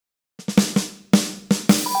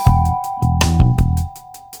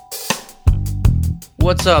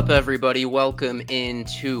What's up, everybody? Welcome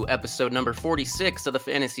into episode number 46 of the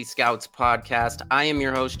Fantasy Scouts podcast. I am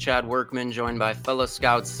your host, Chad Workman, joined by fellow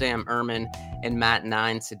scouts Sam Ehrman and Matt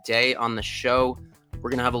Nine. Today on the show, we're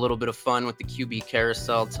going to have a little bit of fun with the QB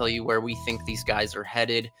carousel, tell you where we think these guys are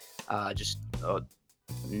headed, just a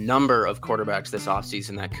number of quarterbacks this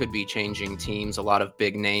offseason that could be changing teams, a lot of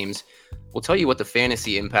big names. We'll tell you what the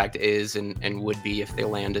fantasy impact is and would be if they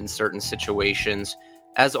land in certain situations.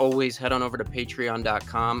 As always, head on over to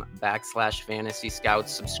patreon.com/fantasy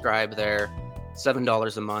scouts. Subscribe there.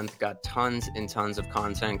 $7 a month. Got tons and tons of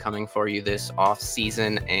content coming for you this off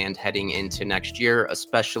season and heading into next year,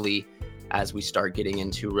 especially as we start getting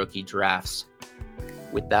into rookie drafts.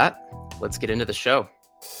 With that, let's get into the show.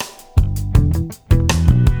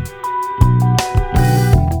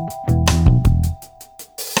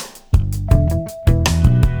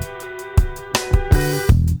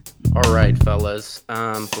 All right, fellas.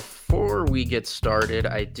 Before we get started,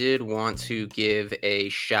 I did want to give a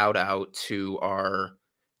shout out to our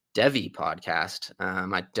Devy podcast.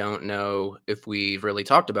 I don't know if we've really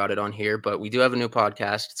talked about it on here, but we do have a new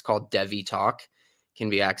podcast. It's called Devy Talk. It can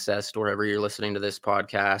be accessed wherever you're listening to this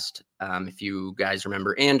podcast. If you guys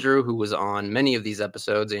remember Andrew, who was on many of these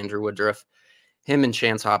episodes, Andrew Woodruff, him and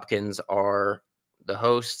Chance Hopkins are the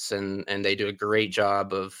hosts, and they do a great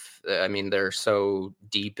job of, they're so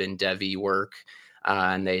deep in Devy work,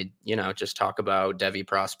 and they, just talk about Devy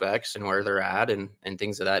prospects and where they're at and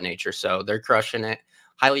things of that nature. So they're crushing it.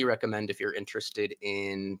 Highly recommend if you're interested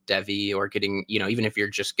in Devy or getting, even if you're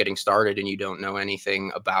just getting started and you don't know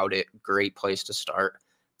anything about it, great place to start,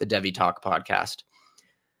 the Devy Talk podcast.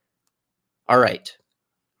 All right.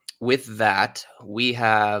 With that, we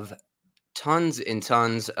have tons and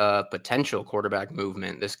tons of potential quarterback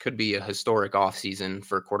movement. This could be a historic offseason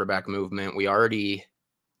for quarterback movement. We already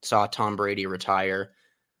saw Tom Brady retire,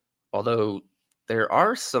 although there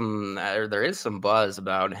is some buzz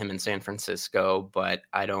about him in San Francisco, but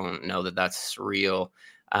I don't know that that's real.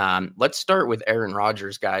 Let's start with Aaron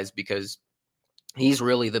Rodgers, guys, because he's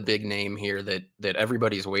really the big name here that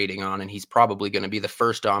everybody's waiting on, and he's probably going to be the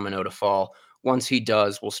first domino to fall. Once he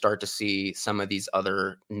does, we'll start to see some of these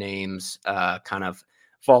other names kind of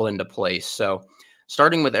fall into place. So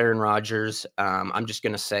starting with Aaron Rodgers, I'm just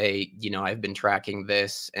going to say, I've been tracking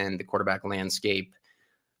this and the quarterback landscape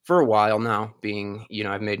for a while now, being,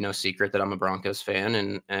 I've made no secret that I'm a Broncos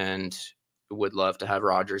fan and would love to have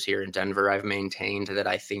Rodgers here in Denver. I've maintained that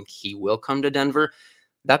I think he will come to Denver.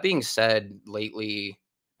 That being said, lately,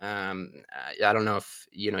 I don't know if,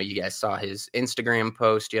 you guys saw his Instagram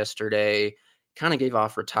post yesterday, kind of gave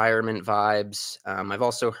off retirement vibes. I've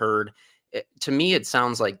also heard, to me, it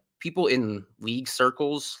sounds like people in league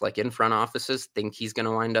circles, like in front offices, think he's going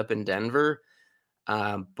to wind up in Denver.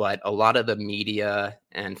 But a lot of the media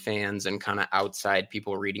and fans and kind of outside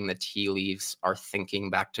people reading the tea leaves are thinking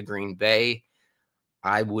back to Green Bay.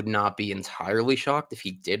 I would not be entirely shocked if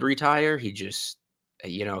he did retire. He just,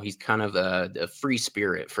 he's kind of a free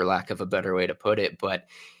spirit, for lack of a better way to put it. But,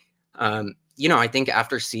 I think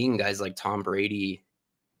after seeing guys like Tom Brady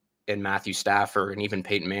and Matthew Stafford and even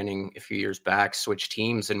Peyton Manning a few years back switch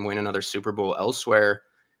teams and win another Super Bowl elsewhere,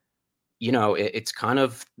 it's kind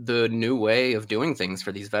of the new way of doing things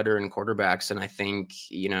for these veteran quarterbacks. And I think,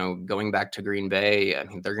 going back to Green Bay,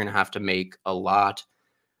 they're going to have to make a lot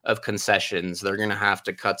of concessions. They're going to have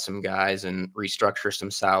to cut some guys and restructure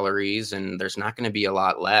some salaries, and there's not going to be a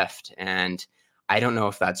lot left. And I don't know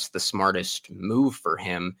if that's the smartest move for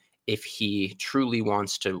him if he truly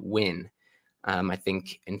wants to win. I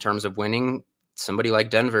think in terms of winning, somebody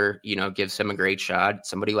like Denver, gives him a great shot.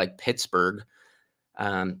 Somebody like Pittsburgh,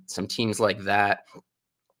 some teams like that.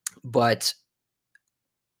 But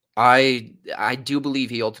I do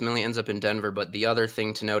believe he ultimately ends up in Denver, but the other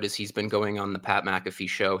thing to note is he's been going on the Pat McAfee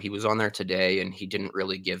show. He was on there today, and he didn't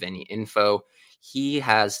really give any info. He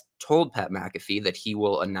has told Pat McAfee that he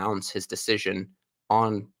will announce his decision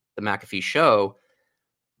on the McAfee show,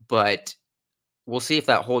 but we'll see if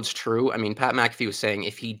that holds true. Pat McAfee was saying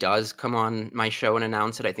if he does come on my show and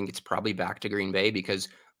announce it, I think it's probably back to Green Bay, because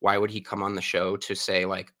why would he come on the show to say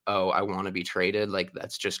like, oh, I want to be traded? Like,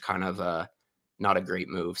 that's just kind of not a great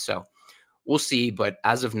move. So we'll see. But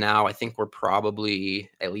as of now, I think we're probably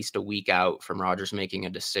at least a week out from Rodgers making a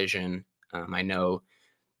decision. I know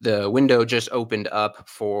the window just opened up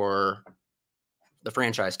for the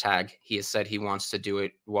franchise tag. He has said he wants to do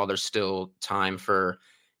it while there's still time for,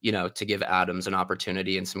 to give Adams an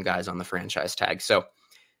opportunity and some guys on the franchise tag. So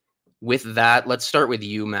with that, let's start with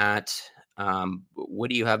you, Matt. What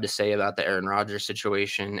do you have to say about the Aaron Rodgers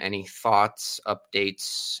situation? Any thoughts,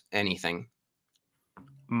 updates, anything?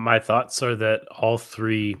 My thoughts are that all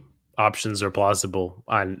three options are plausible.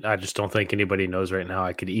 I just don't think anybody knows right now.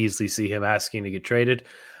 I could easily see him asking to get traded.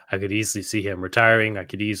 I could easily see him retiring. I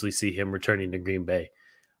could easily see him returning to Green Bay.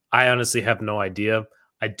 I honestly have no idea.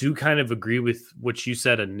 I do kind of agree with what you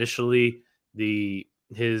said initially.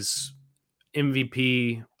 His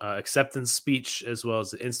MVP acceptance speech, as well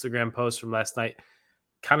as the Instagram post from last night,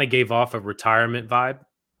 kind of gave off a retirement vibe.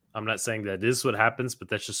 I'm not saying that is what happens, but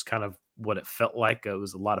that's just kind of what it felt like. It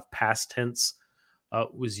was a lot of past tense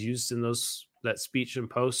was used in that speech and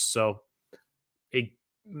post. So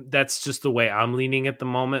that's just the way I'm leaning at the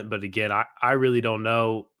moment. But again, I really don't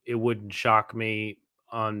know. It wouldn't shock me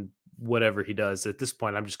on whatever he does. At this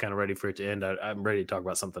point, I'm just kind of ready for it to end. I'm ready to talk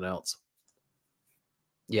about something else.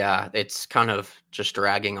 Yeah, it's kind of just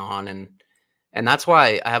dragging on, and that's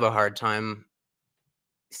why I have a hard time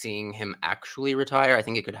seeing him actually retire. I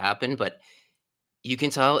think it could happen, but you can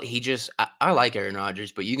tell I like Aaron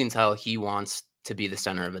Rodgers, but you can tell he wants to be the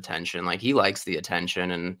center of attention. Like, he likes the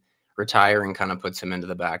attention, and retiring kind of puts him into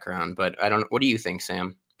the background. But what do you think,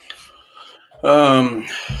 Sam?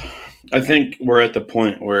 I think we're at the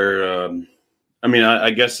point where, I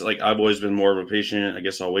guess like I've always been more of a patient. I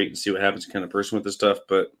guess I'll wait and see what happens kind of person with this stuff.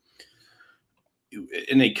 But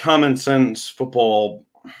in a common sense football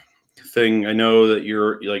thing, I know that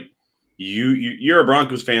you're like, you're a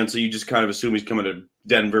Broncos fan, so you just kind of assume he's coming to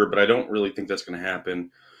Denver, but I don't really think that's going to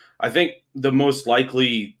happen. I think the most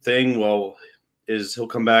likely thing, is he'll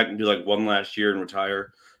come back and do like one last year and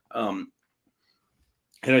retire.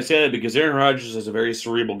 And I say that because Aaron Rodgers is a very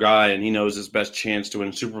cerebral guy, and he knows his best chance to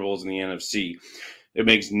win Super Bowls in the NFC. It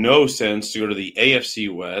makes no sense to go to the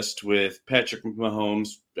AFC West with Patrick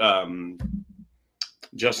Mahomes,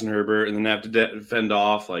 Justin Herbert, and then have to defend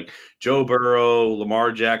off like Joe Burrow,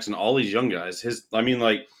 Lamar Jackson, all these young guys.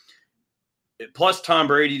 Plus Tom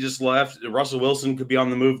Brady just left. Russell Wilson could be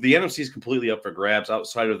on the move. The NFC is completely up for grabs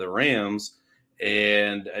outside of the Rams,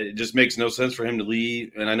 and it just makes no sense for him to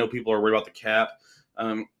leave. And I know people are worried about the cap.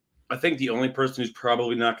 I think the only person who's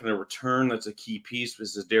probably not going to return that's a key piece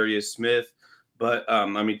is Darius Smith. But,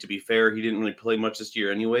 to be fair, he didn't really play much this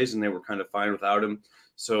year anyways, and they were kind of fine without him.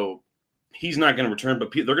 So he's not going to return,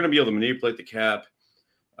 but they're going to be able to manipulate the cap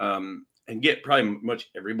and get probably much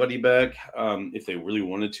everybody back if they really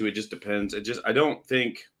wanted to. It just depends. I don't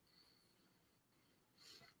think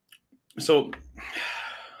 – so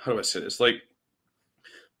how do I say this? Like,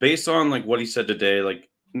 based on, like, what he said today, like,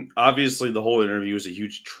 obviously the whole interview is a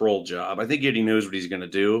huge troll job. I think he knows what he's going to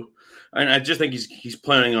do. And I just think he's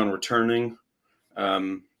planning on returning.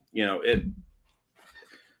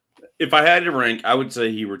 If I had to rank, I would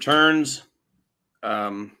say he returns.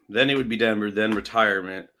 Then it would be Denver, then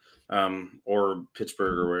retirement, or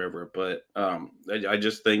Pittsburgh or wherever. But I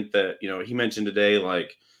just think that, he mentioned today,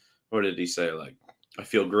 like, what did he say? Like, I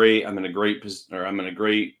feel great. I'm in a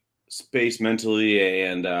great space mentally,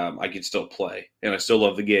 and I can still play, and I still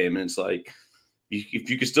love the game. And it's like, if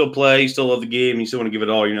you can still play, you still love the game, you still want to give it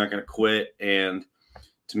all, you're not going to quit. And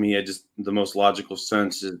to me, the most logical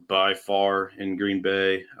sense is by far in Green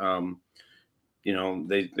Bay.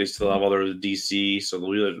 They still have other DC, so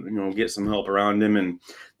they'll get some help around him, and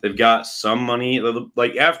they've got some money.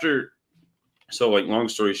 Like long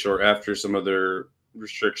story short, after some of their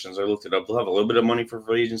restrictions, I looked it up. They'll have a little bit of money for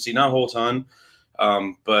free agency, not a whole ton,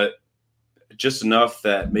 but just enough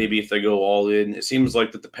that maybe if they go all in, it seems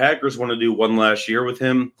like that the Packers want to do one last year with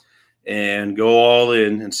him and go all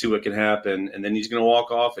in and see what can happen. And then he's going to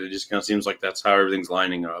walk off. And it just kind of seems like that's how everything's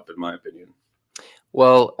lining up, in my opinion.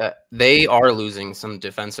 Well, they are losing some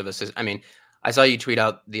defensive assists. I saw you tweet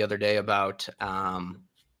out the other day about, I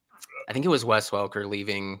think it was Wes Welker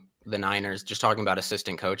leaving the Niners, just talking about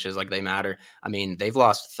assistant coaches, like they matter. They've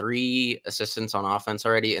lost 3 assistants on offense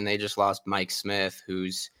already, and they just lost Mike Smith,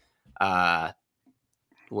 who's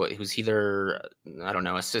either, I don't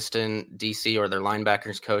know, assistant DC or their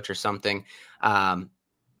linebackers coach or something.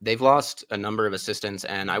 They've lost a number of assistants,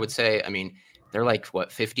 and I would say, they're like,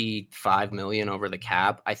 $55 million over the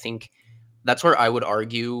cap. I think that's where I would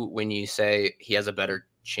argue when you say he has a better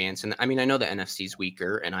chance. And I know the NFC's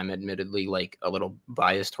weaker, and I'm admittedly like a little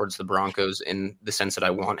biased towards the Broncos in the sense that I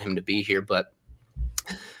want him to be here. But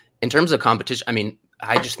in terms of competition,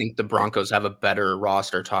 I just think the Broncos have a better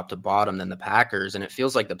roster top to bottom than the Packers. And it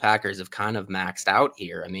feels like the Packers have kind of maxed out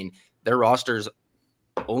here. Their roster's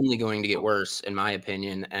only going to get worse, in my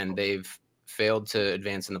opinion, and they've failed to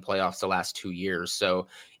advance in the playoffs the last 2 years. So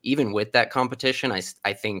even with that competition,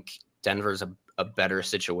 I think Denver's a better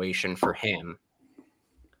situation for him.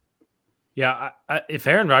 Yeah, if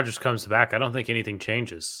Aaron Rodgers comes back, I don't think anything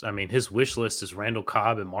changes. His wish list is Randall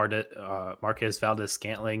Cobb and Marquez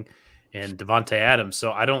Valdez-Scantling and Devontae Adams.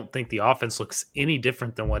 So I don't think the offense looks any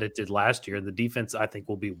different than what it did last year. The defense, I think,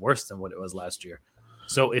 will be worse than what it was last year.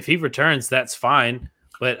 So if he returns, that's fine.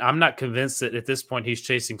 But I'm not convinced that at this point he's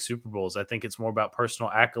chasing Super Bowls. I think it's more about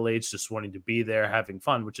personal accolades, just wanting to be there, having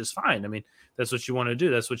fun, which is fine. I mean, that's what you want to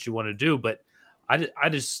do. That's what you want to do. But I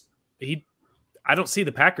don't see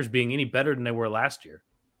the Packers being any better than they were last year.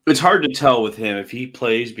 It's hard to tell with him if he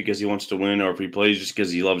plays because he wants to win or if he plays just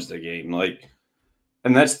because he loves the game. Like,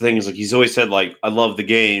 and that's the thing is like he's always said like I love the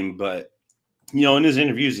game, but you know in his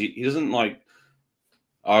interviews he doesn't like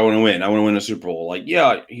I want to win. I want to win a Super Bowl. Like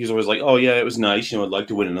yeah, he's always like oh yeah it was nice. You know I'd like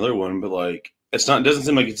to win another one, but like it's not. It doesn't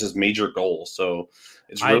seem like it's his major goal. So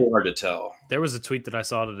it's really hard to tell. There was a tweet that I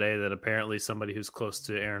saw today that apparently somebody who's close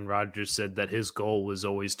to Aaron Rodgers said that his goal was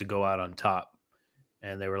always to go out on top.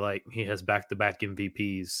 And they were like, he has back-to-back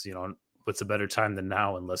MVPs. You know, what's a better time than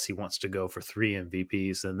now unless he wants to go for 3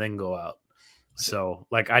 MVPs and then go out. So,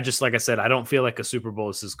 like I said, I don't feel like a Super Bowl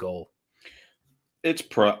is his goal. It's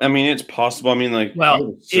it's possible. I mean, like,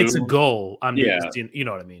 well, it's a goal. Yeah, you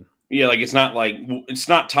know what I mean. Yeah, like it's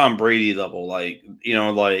not Tom Brady level. Like you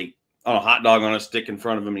know, like on a hot dog on a stick in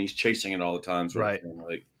front of him, and he's chasing it all the time. Right.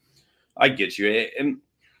 Like, I get you, and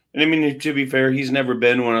I mean, to be fair, he's never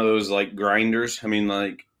been one of those like grinders. I mean,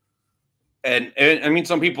 like, and I mean,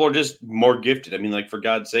 some people are just more gifted. I mean, like, for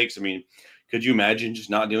God's sakes, I mean, could you imagine just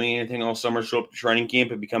not doing anything all summer, show up to training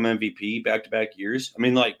camp and become MVP back-to-back years? I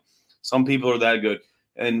mean, like, some people are that good.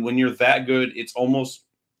 And when you're that good, it's almost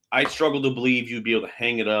 – I struggle to believe you'd be able to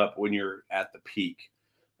hang it up when you're at the peak.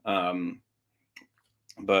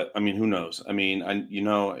 But, I mean, who knows? I mean, he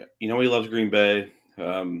loves Green Bay.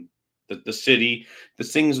 The city, the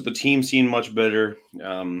things with the team seem much better. So,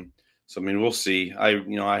 I mean, we'll see.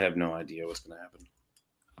 I have no idea what's going to happen.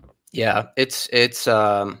 Yeah, it's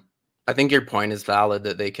I think your point is valid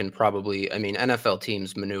that they can probably, I mean, NFL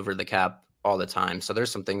teams maneuver the cap all the time. So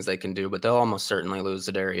there's some things they can do, but they'll almost certainly lose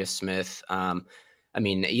Zadarius Smith. I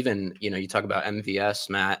mean, even, you talk about MVS,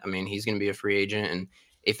 Matt, I mean, he's going to be a free agent. And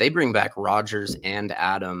if they bring back Rodgers and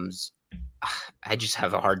Adams, I just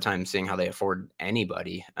have a hard time seeing how they afford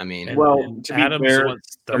anybody. I mean, well, to be fair,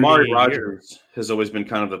 Amari Rodgers has always been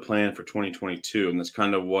kind of the plan for 2022, and that's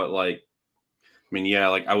kind of what I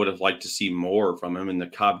would have liked to see more from him, and the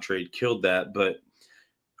Cobb trade killed that. But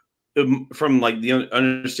from like the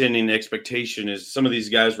understanding, the expectation is some of these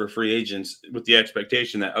guys were free agents with the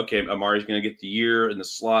expectation that okay, Amari's going to get the year in the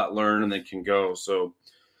slot, learn, and then can go. So,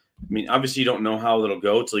 I mean, obviously, you don't know how it'll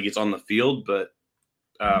go until he gets on the field, but.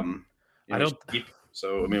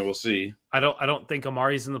 So, I mean, we'll see. I don't think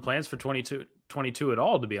Amari's in the plans for 22 at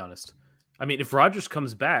all, to be honest. I mean, if Rodgers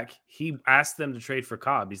comes back, he asked them to trade for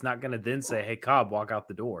Cobb. He's not going to then say, hey, Cobb, walk out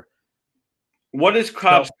the door. What is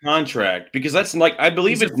Cobb's contract? Because that's like, I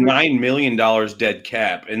believe it's $9 million dead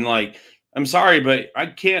cap. And like, I'm sorry, but I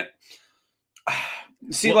can't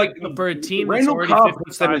see for a team. Randall Cobb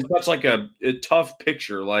puts them in such like a tough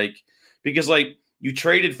picture. Like, because like, you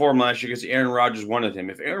traded for him last year because Aaron Rodgers wanted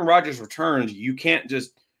him. If Aaron Rodgers returns, you can't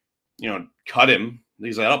just, cut him.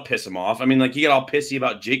 He's like, I'll piss him off. I mean, like, you get all pissy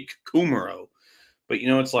about Jake Kumaro. But,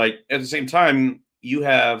 it's like, at the same time, you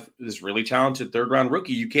have this really talented third-round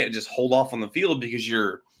rookie. You can't just hold off on the field because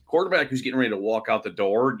your quarterback who's getting ready to walk out the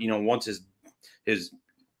door, wants his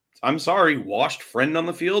washed friend on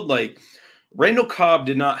the field. Like, Randall Cobb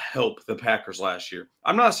did not help the Packers last year.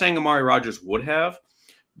 I'm not saying Amari Rodgers would have.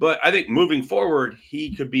 But I think moving forward,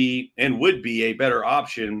 he could be and would be a better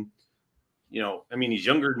option. I mean, he's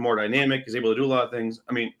younger, more dynamic, he's able to do a lot of things.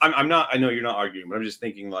 I mean, I'm not. I know you're not arguing, but I'm just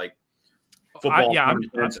thinking like football.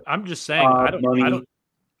 I'm just saying.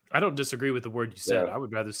 I don't disagree with the word you said. Yeah. I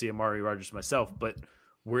would rather see Amari Rodgers myself, but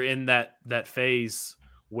we're in that phase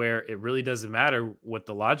where it really doesn't matter what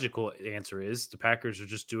the logical answer is. The Packers are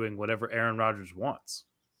just doing whatever Aaron Rodgers wants.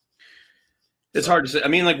 It's hard to say. I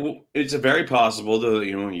mean, like, it's a very possible that,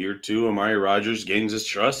 year 2, Amari Rodgers gains his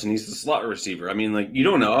trust and he's the slot receiver. I mean, like, you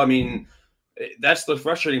don't know. I mean, that's the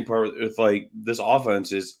frustrating part with, like, this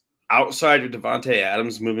offense is outside of Devontae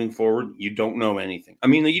Adams moving forward, you don't know anything. I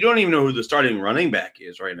mean, you don't even know who the starting running back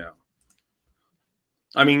is right now.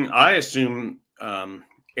 I mean, I assume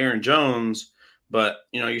Aaron Jones, but,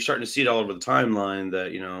 you're starting to see it all over the timeline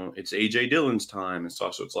that, it's A.J. Dillon's time and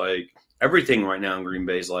stuff. So it's like everything right now in Green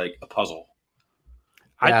Bay is like a puzzle.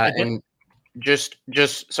 Yeah, and just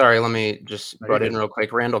sorry, let me just butt in real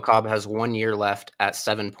quick. Randall Cobb has 1 year left at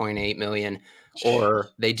 $7.8 million, or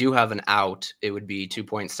they do have an out. It would be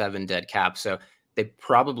 2.7 dead cap. So they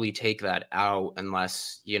probably take that out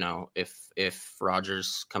unless, if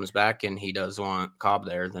Rodgers comes back and he does want Cobb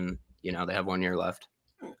there, then, they have 1 year left.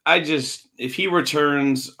 If he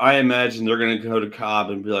returns, I imagine they're going to go to Cobb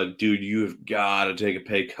and be like, dude, you have got to take a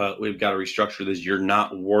pay cut. We've got to restructure this. You're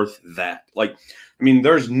not worth that. Like, I mean,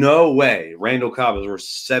 there's no way Randall Cobb is worth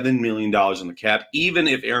 $7 million on the cap, even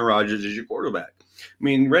if Aaron Rodgers is your quarterback. I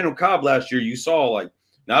mean, Randall Cobb last year, you saw, like,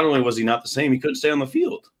 not only was he not the same, he couldn't stay on the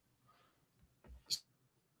field.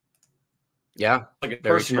 Yeah. Like a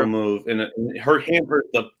personal move, and her hampered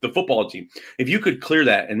the football team. If you could clear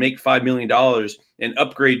that and make $5 million and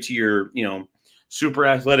upgrade to your, super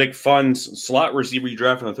athletic, fun slot receiver you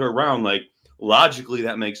draft in the third round, like, logically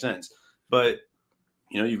that makes sense. But,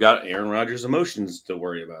 you've got Aaron Rodgers' emotions to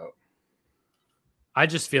worry about. I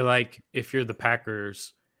just feel like if you're the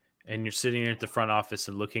Packers and you're sitting here at the front office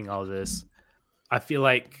and looking all this, I feel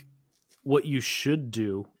like what you should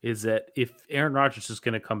do is that if Aaron Rodgers is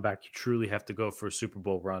going to come back, you truly have to go for a Super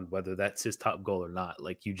Bowl run, whether that's his top goal or not.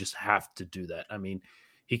 Like, you just have to do that. I mean,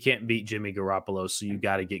 he can't beat Jimmy Garoppolo, so you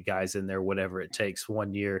got to get guys in there, whatever it takes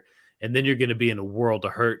 1 year. And then you're going to be in a world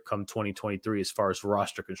of hurt come 2023 as far as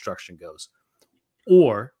roster construction goes.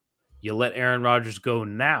 Or you let Aaron Rodgers go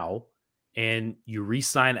now and you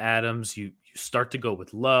re-sign Adams, you start to go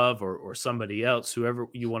with Love or somebody else, whoever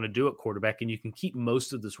you want to do at quarterback, and you can keep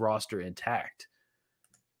most of this roster intact.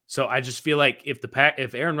 So I just feel like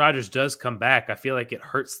if Aaron Rodgers does come back, I feel like it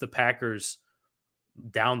hurts the Packers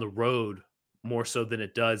down the road more so than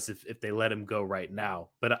it does if they let him go right now.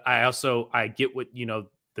 But I get what,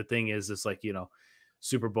 the thing is like,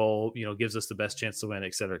 Super Bowl, gives us the best chance to win,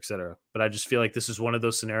 et cetera, et cetera. But I just feel like this is one of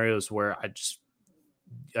those scenarios where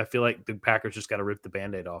I feel like the Packers just got to rip the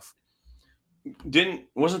Band-Aid off.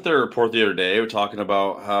 Wasn't there a report the other day talking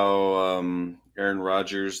about how Aaron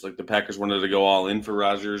Rodgers, like the Packers wanted to go all in for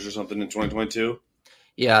Rodgers or something in 2022?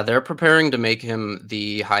 Yeah, they're preparing to make him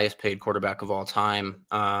the highest paid quarterback of all time.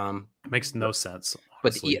 Makes no sense.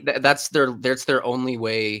 Honestly. But that's their only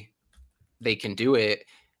way they can do it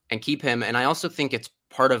and keep him. And I also think it's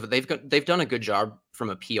part of they've done a good job from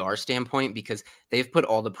a PR standpoint because they've put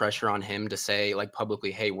all the pressure on him to say, like,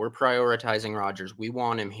 publicly, hey, we're prioritizing Rodgers. We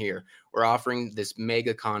want him here. We're offering this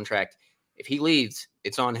mega contract. If he leaves,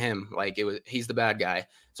 it's on him. Like, he's the bad guy.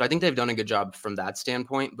 So I think they've done a good job from that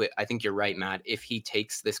standpoint. But I think you're right, Matt. If he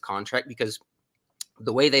takes this contract, because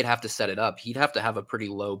the way they'd have to set it up, he'd have to have a pretty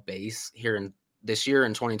low base here in this year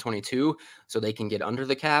in 2022 so they can get under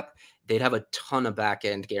the cap. They'd have a ton of back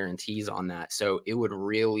end guarantees on that. So it would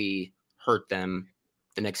really hurt them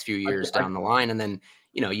the next few years down the line. And then,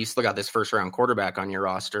 you still got this first round quarterback on your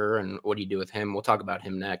roster. And what do you do with him? We'll talk about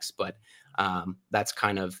him next. But that's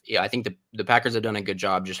kind of, I think the Packers have done a good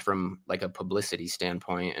job just from like a publicity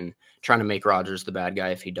standpoint and trying to make Rodgers the bad guy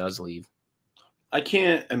if he does leave. I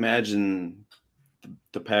can't imagine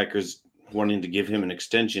the Packers wanting to give him an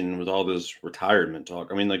extension with all this retirement talk.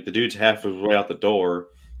 I mean, like, the dude's half his way out the door.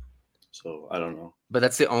 So I don't know. But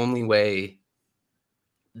that's the only way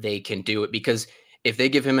they can do it, because if they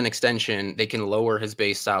give him an extension, they can lower his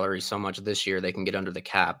base salary so much this year they can get under the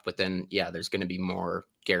cap. But then, there's going to be more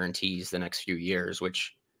guarantees the next few years,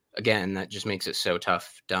 which, again, that just makes it so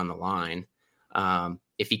tough down the line.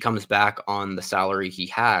 If he comes back on the salary he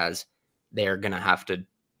has, they're going to have to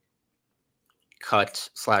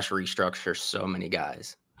cut/restructure so many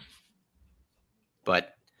guys.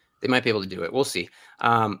 But they might be able to do it. We'll see.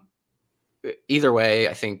 Either way,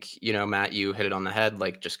 I think, Matt, you hit it on the head,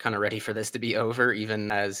 like, just kind of ready for this to be over,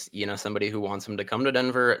 even as, somebody who wants him to come to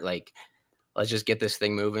Denver. Like, let's just get this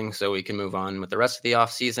thing moving so we can move on with the rest of the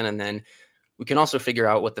offseason. And then we can also figure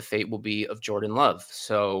out what the fate will be of Jordan Love.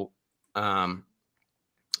 So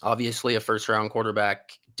obviously a first round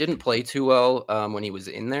quarterback, didn't play too well when he was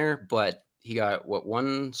in there, but he got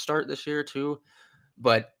one start this year too.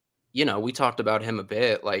 But we talked about him a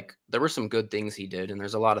bit. Like, there were some good things he did, and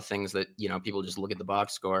there's a lot of things that, people just look at the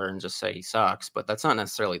box score and just say he sucks, but that's not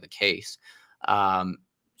necessarily the case.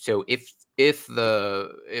 So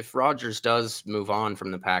if Rodgers does move on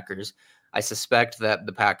from the Packers, I suspect that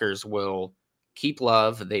the Packers will keep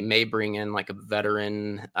Love. They may bring in like a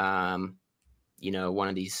veteran, one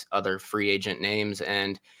of these other free agent names,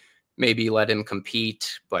 and maybe let him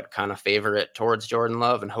compete, but kind of favor it towards Jordan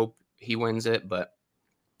Love and hope he wins it. But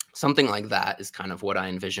something like that is kind of what I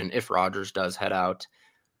envision if Rodgers does head out.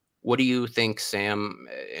 What do you think, Sam,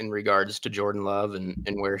 in regards to Jordan Love and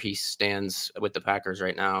where he stands with the Packers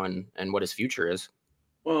right now and what his future is?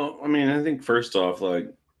 Well, I mean, I think first off, like,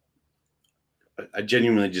 I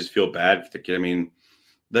genuinely just feel bad for the kid. I mean,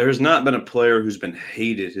 there's not been a player who's been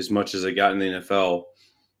hated as much as they got in the NFL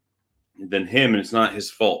than him, and it's not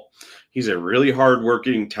his fault. He's a really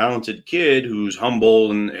hardworking, talented kid who's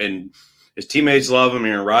humble, and his teammates love him.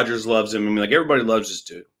 Aaron Rodgers loves him. I mean, like, everybody loves this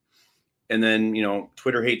dude. And then,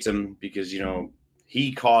 Twitter hates him because,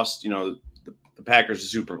 he cost, the Packers the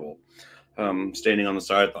Super Bowl, standing on the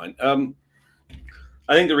sideline.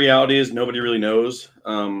 I think the reality is nobody really knows.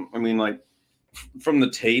 From the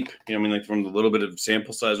tape, from the little bit of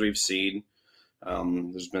sample size we've seen,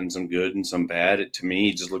 there's been some good and some bad. To me,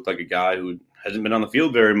 he just looked like a guy who hasn't been on the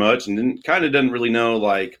field very much and doesn't really know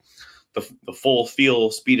like the full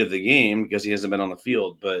feel speed of the game because he hasn't been on the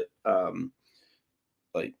field. But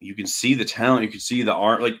like you can see the talent, you can see the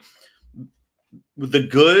art. Like the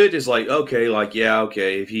good is like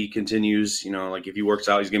okay, if he continues, like if he works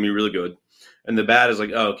out, he's gonna be really good. And the bad is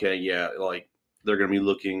like okay, yeah, like they're gonna be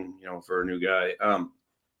looking, for a new guy.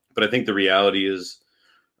 But I think the reality is,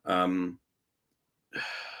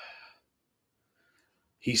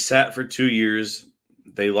 he sat for 2 years.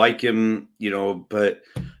 They like him, but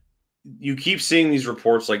you keep seeing these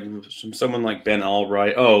reports like from someone like Ben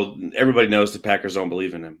Albright. Oh, everybody knows the Packers don't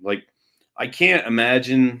believe in him. Like, I can't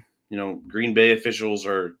imagine, Green Bay officials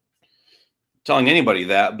are telling anybody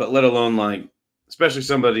that, but let alone like, especially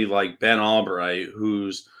somebody like Ben Albright,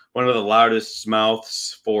 who's one of the loudest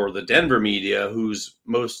mouths for the Denver media, who's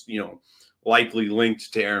most, likely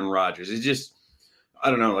linked to Aaron Rodgers. It's just, I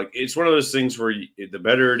don't know. Like, it's one of those things where the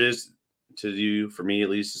better it is to do, for me at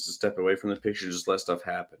least, is to step away from the picture, just let stuff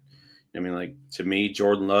happen. Like, to me,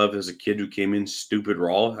 Jordan Love is a kid who came in stupid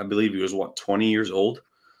raw. I believe he was 20 years old.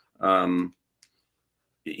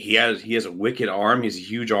 He has a wicked arm. He has a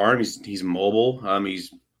huge arm. He's mobile.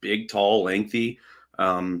 He's big, tall, lengthy.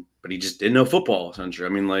 But he just didn't know football,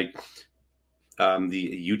 essentially. The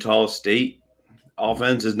Utah State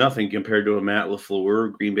offense is nothing compared to a Matt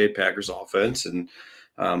LaFleur Green Bay Packers offense. And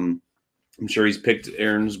I'm sure he's picked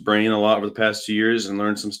Aaron's brain a lot over the past 2 years and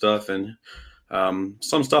learned some stuff. And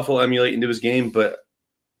some stuff will emulate into his game, but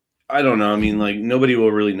I don't know. Nobody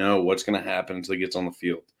will really know what's going to happen until he gets on the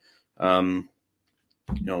field.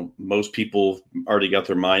 Most people already got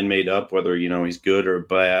their mind made up, whether, he's good or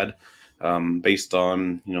bad, based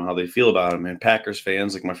on, how they feel about him. And Packers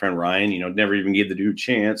fans, like my friend Ryan, never even gave the dude a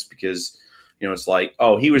chance because, it's like,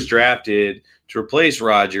 oh, he was drafted to replace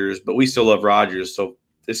Rodgers, but we still love Rodgers. So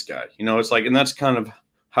this guy, it's like, and that's kind of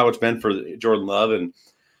how it's been for Jordan Love. And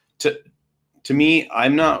to me,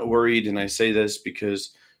 I'm not worried. And I say this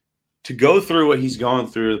because to go through what he's gone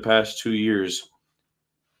through the past 2 years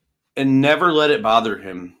and never let it bother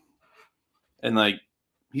him. And like,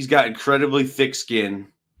 he's got incredibly thick skin,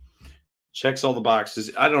 checks all the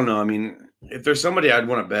boxes. I don't know. If there's somebody I'd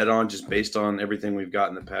want to bet on just based on everything we've got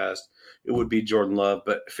in the past, it would be Jordan Love.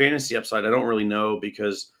 But fantasy upside, I don't really know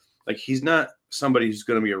because like he's not somebody who's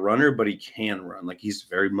going to be a runner, but he can run. Like he's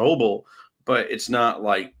very mobile, but it's not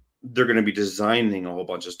like they're going to be designing a whole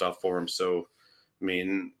bunch of stuff for him. So,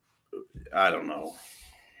 I don't know.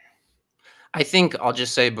 I think I'll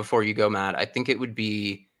just say before you go, Matt, I think it would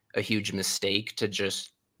be a huge mistake to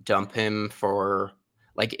just dump him for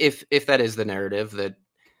like, if that is the narrative that,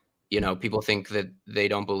 people think that they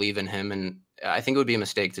don't believe in him. And I think it would be a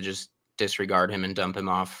mistake to just disregard him and dump him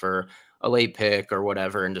off for a late pick or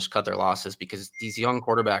whatever and just cut their losses because these young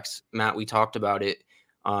quarterbacks, Matt, we talked about it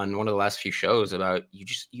on one of the last few shows about you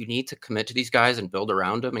need to commit to these guys and build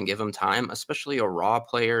around them and give them time, especially a raw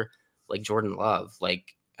player like Jordan Love.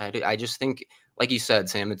 Like, I just think, like you said,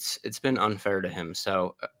 Sam, it's been unfair to him.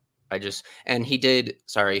 So he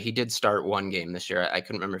did start one game this year. I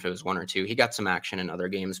couldn't remember if it was one or two. He got some action in other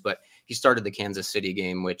games, but he started the Kansas City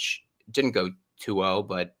game, which didn't go too well,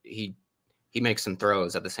 but he makes some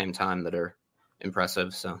throws at the same time that are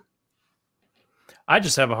impressive. So I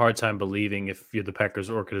just have a hard time believing if you're the Packers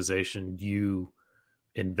organization, you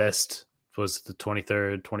invest was the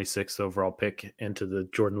 23rd, 26th overall pick into the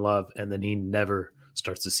Jordan Love, and then he never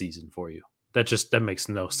starts the season for you. That makes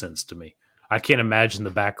no sense to me. I can't imagine the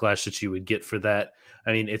backlash that you would get for that.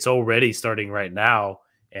 It's already starting right now,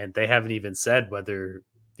 and they haven't even said whether,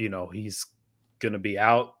 he's going to be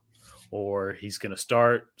out or he's going to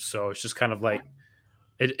start. So it's just kind of like,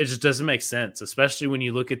 it just doesn't make sense, especially when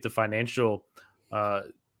you look at the financial,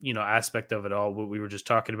 aspect of it all. What we were just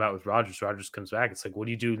talking about with Rodgers. Rodgers comes back. It's like, what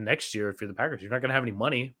do you do next year if you're the Packers? You're not going to have any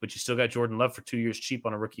money, but you still got Jordan Love for 2 years cheap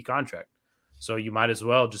on a rookie contract. So you might as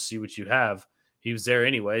well just see what you have. He was there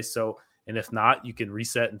anyway. So, and if not, you can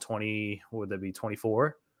reset in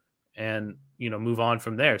 24 and, move on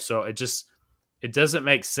from there. So it doesn't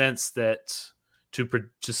make sense that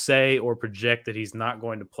to say or project that he's not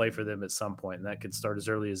going to play for them at some point. And that could start as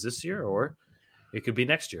early as this year, or it could be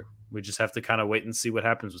next year. We just have to kind of wait and see what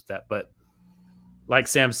happens with that. But like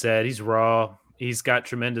Sam said, he's raw. He's got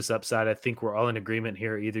tremendous upside. I think we're all in agreement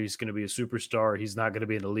here. Either he's going to be a superstar or he's not going to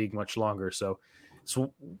be in the league much longer. So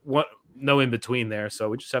no in between there. So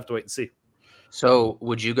we just have to wait and see. So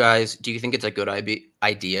do you think it's a good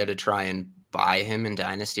idea to try and buy him in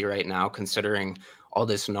Dynasty right now, considering all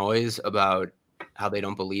this noise about how they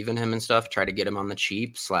don't believe in him and stuff, try to get him on the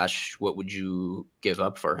cheap / what would you give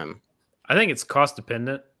up for him? I think it's cost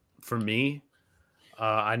dependent for me.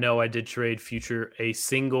 I know I did trade a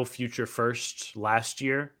single future first last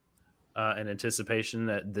year in anticipation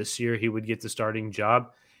that this year he would get the starting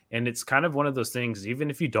job. And it's kind of one of those things, even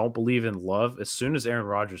if you don't believe in Love, as soon as Aaron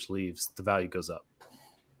Rodgers leaves, the value goes up.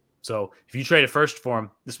 So if you trade a first for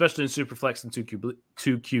him, especially in Superflex and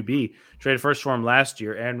 2QB, trade a first for him last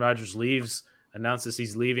year, Aaron Rodgers leaves, announces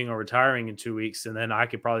he's leaving or retiring in 2 weeks, and then I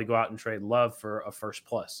could probably go out and trade Love for a first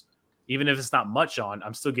plus. Even if it's not much on,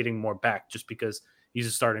 I'm still getting more back just because he's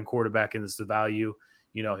a starting quarterback and it's the value.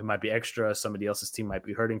 He might be extra. Somebody else's team might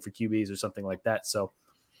be hurting for QBs or something like that. So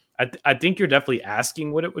I think you're definitely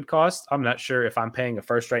asking what it would cost. I'm not sure if I'm paying a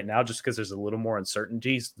first right now just because there's a little more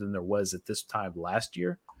uncertainties than there was at this time last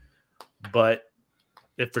year. But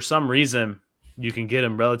if for some reason you can get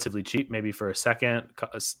him relatively cheap, maybe for a second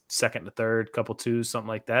to third, couple twos, something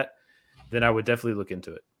like that, then I would definitely look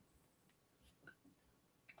into it.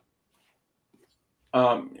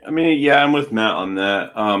 I'm with Matt on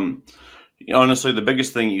that. Honestly, the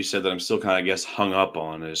biggest thing you said that I'm still kind of, I guess, hung up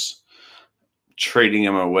on is trading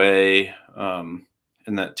him away.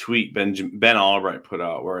 And that tweet Ben Albright put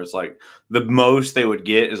out where it's like the most they would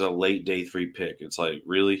get is a late day 3 pick. It's like,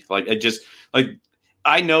 really? Like,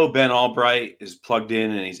 I know Ben Albright is plugged in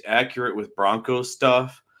and he's accurate with Broncos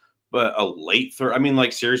stuff, but a late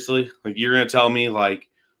third, seriously, like you're going to tell me like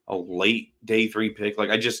a late day 3 pick? Like,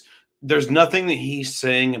 there's nothing that he's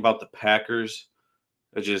saying about the Packers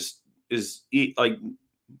that just is like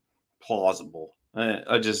plausible.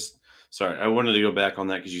 Sorry, I wanted to go back on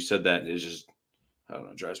that because you said that. It's just, I don't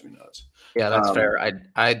know, it drives me nuts. Yeah, that's fair.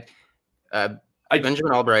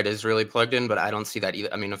 Benjamin Albright is really plugged in, but I don't see that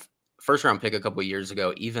either. I mean, a first round pick a couple of years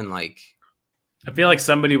ago, even like, I feel like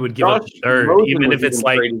somebody would give up a third, even if it's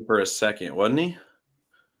like for a second, wasn't he?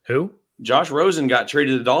 Who? Josh Rosen got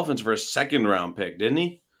traded to the Dolphins for a second round pick, didn't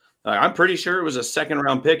he? I'm pretty sure it was a second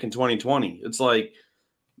round pick in 2020. It's like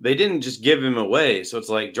they didn't just give him away. So it's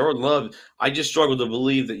like Jordan Love. I just struggle to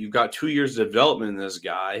believe that you've got 2 years of development in this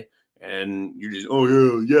guy, and you're just,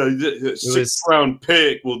 sixth round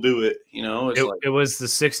pick will do it. It was the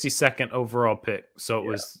 62nd overall pick, so it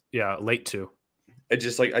was late 2. It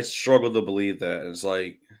just like I struggle to believe that. It's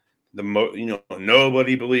like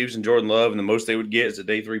nobody believes in Jordan Love, and the most they would get is a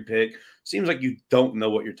day 3 pick. Seems like you don't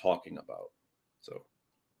know what you're talking about. So.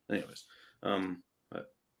 Anyways,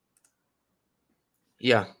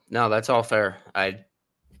 yeah, no, that's all fair. Like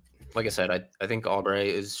I said, I think Albright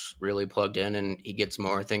is really plugged in and he gets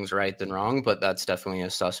more things right than wrong, but that's definitely a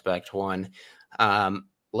suspect one.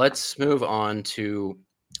 Let's move on to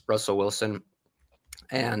Russell Wilson.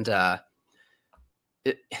 And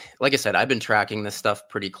like I said, I've been tracking this stuff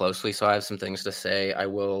pretty closely, so I have some things to say. I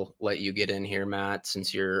will let you get in here, Matt,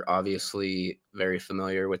 since you're obviously very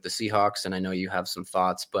familiar with the Seahawks, and I know you have some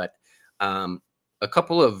thoughts. But a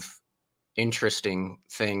couple of interesting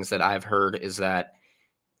things that I've heard is that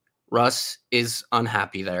Russ is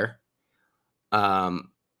unhappy there,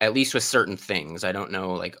 at least with certain things. I don't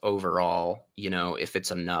know, like overall, if it's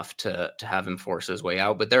enough to have him force his way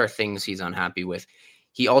out, but there are things he's unhappy with.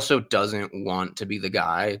 He also doesn't want to be the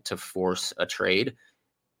guy to force a trade.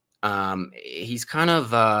 He's kind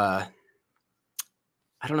of, I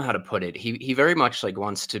don't know how to put it. He very much like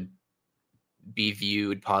wants to be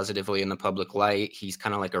viewed positively in the public light. He's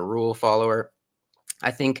kind of like a rule follower.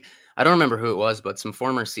 I don't remember who it was, but some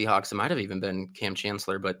former Seahawks, it might have even been Cam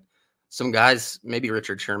Chancellor, but some guys, maybe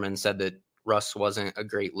Richard Sherman, said that Russ wasn't a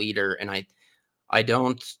great leader. And I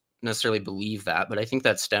don't necessarily believe that, but I think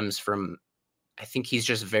that stems from, I think he's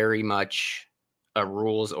just very much a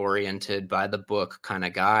rules-oriented, by the book kind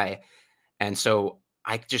of guy. And so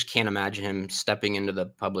I just can't imagine him stepping into the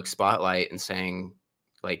public spotlight and saying,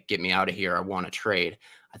 like, get me out of here, I want to trade.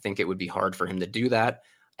 I think it would be hard for him to do that.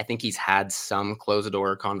 I think he's had some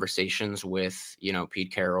closed-door conversations with,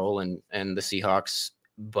 Pete Carroll and the Seahawks.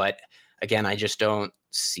 But again, I just don't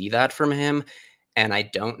see that from him. And I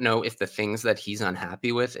don't know if the things that he's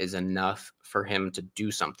unhappy with is enough for him to do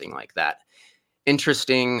something like that.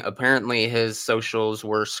 Interesting. Apparently his socials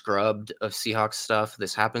were scrubbed of Seahawks stuff.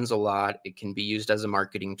 This happens a lot. It can be used as a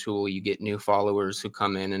marketing tool. You get new followers who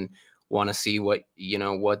come in and want to see what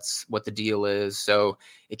the deal is. So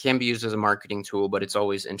it can be used as a marketing tool, but it's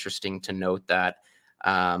always interesting to note that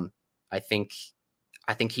I think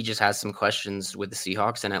he just has some questions with the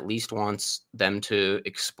Seahawks and at least wants them to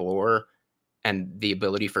explore and the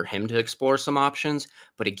ability for him to explore some options.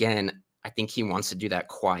 But again, I think he wants to do that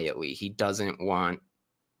quietly. He doesn't want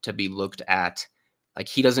to be looked at like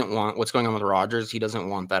he doesn't want what's going on with Rodgers. He doesn't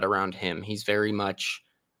want that around him. He's very much,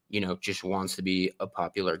 just wants to be a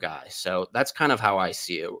popular guy. So that's kind of how I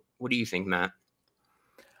see it. What do you think, Matt?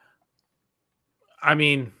 I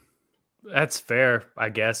mean, that's fair, I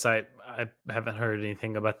guess. I haven't heard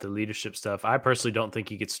anything about the leadership stuff. I personally don't think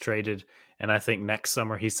he gets traded, and I think next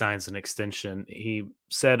summer he signs an extension. He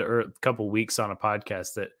said a couple weeks on a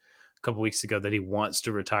podcast that a couple weeks ago that he wants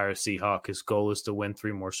to retire Seahawk. His goal is to win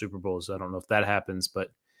 3 more Super Bowls. I don't know if that happens,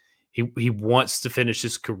 but he wants to finish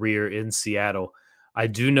his career in Seattle. I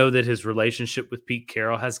do know that his relationship with Pete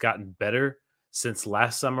Carroll has gotten better since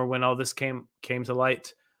last summer when all this came to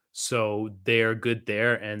light. So they are good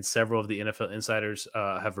there, and several of the NFL insiders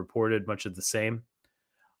have reported much of the same.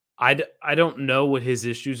 I don't know what his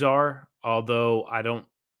issues are, although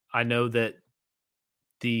I know that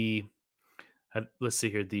let's see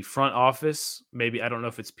here, the front office, maybe, I don't know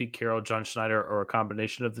if it's Pete Carroll, John Schneider, or a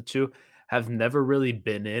combination of the two, have never really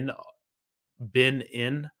been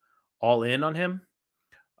all in on him.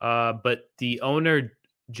 But the owner,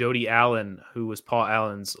 Jody Allen, who was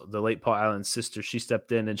the late Paul Allen's sister, she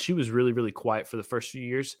stepped in and she was really, really quiet for the first few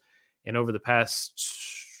years. And over the past,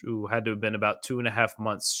 had to have been about 2.5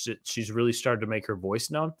 months, she's really started to make her voice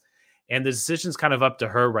known. And the decision's kind of up to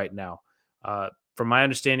her right now. From my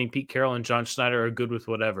understanding, Pete Carroll and John Schneider are good with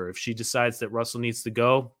whatever. If she decides that Russell needs to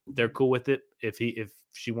go, they're cool with it. If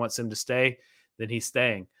she wants him to stay, then he's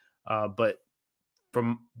staying. But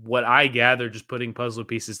from what I gather, just putting puzzle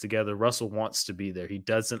pieces together, Russell wants to be there.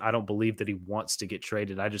 I don't believe that he wants to get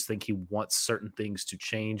traded. I just think he wants certain things to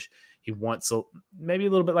change. He wants maybe a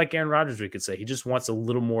little bit like Aaron Rodgers, we could say. He just wants a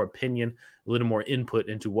little more opinion, a little more input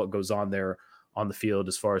into what goes on there on the field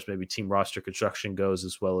as far as maybe team roster construction goes,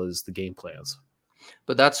 as well as the game plans.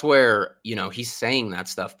 But that's where, he's saying that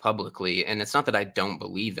stuff publicly. And it's not that I don't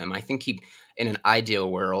believe him. I think in an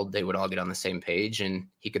ideal world, they would all get on the same page and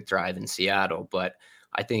he could thrive in Seattle. But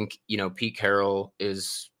I think, Pete Carroll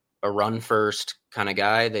is a run first kind of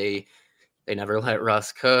guy. They never let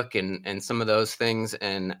Russ cook and some of those things.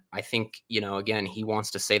 And I think, again, he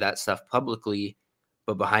wants to say that stuff publicly,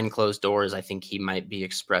 but behind closed doors, I think he might be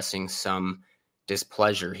expressing some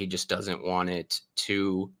displeasure. He just doesn't want it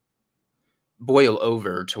to boil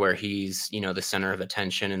over to where he's, the center of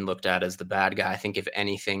attention and looked at as the bad guy. I think if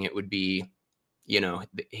anything, it would be,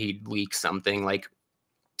 he'd leak something like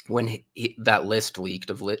when that list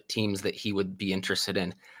leaked of teams that he would be interested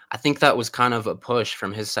in. I think that was kind of a push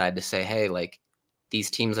from his side to say, hey, like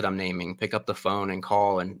these teams that I'm naming, pick up the phone and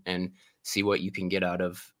call and see what you can get out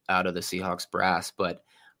of the Seahawks brass. But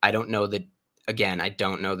I don't know that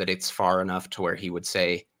it's far enough to where he would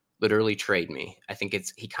say, literally trade me. I think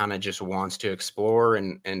he kind of just wants to explore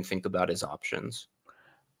and think about his options.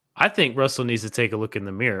 I think Russell needs to take a look in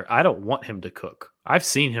the mirror. I don't want him to cook. I've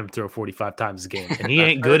seen him throw 45 times a game, and he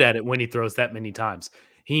ain't good at it when he throws that many times.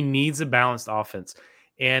 He needs a balanced offense.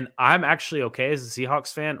 And I'm actually okay as a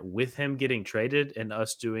Seahawks fan with him getting traded and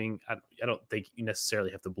us doing, I don't think you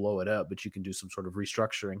necessarily have to blow it up, but you can do some sort of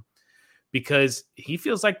restructuring because he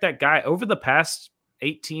feels like that guy over the past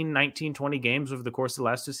 18, 19, 20 games over the course of the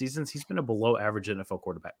last 2 seasons, he's been a below average NFL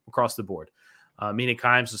quarterback across the board. Mina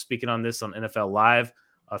Kimes was speaking on this on NFL Live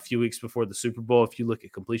a few weeks before the Super Bowl. If you look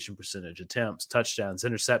at completion percentage, attempts, touchdowns,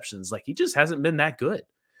 interceptions, like he just hasn't been that good.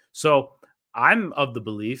 So I'm of the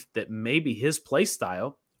belief that maybe his play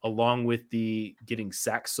style, along with the getting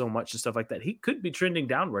sacked so much and stuff like that, he could be trending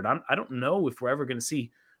downward. I don't know if we're ever going to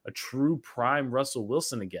see a true prime Russell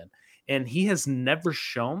Wilson again. And he has never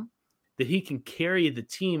shown that he can carry the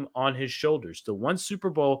team on his shoulders. The one Super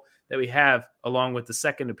Bowl that we have, along with the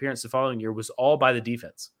second appearance the following year, was all by the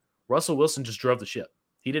defense. Russell Wilson just drove the ship.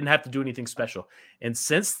 He didn't have to do anything special. And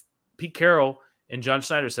since Pete Carroll and John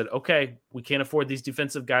Schneider said, okay, we can't afford these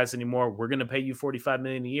defensive guys anymore, we're going to pay you $45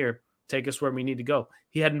 million a year, take us where we need to go.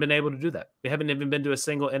 He hadn't been able to do that. They haven't even been to a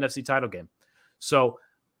single NFC title game. So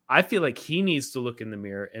I feel like he needs to look in the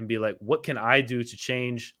mirror and be like, what can I do to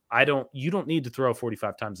change? You don't need to throw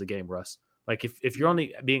 45 times a game, Russ. Like if you're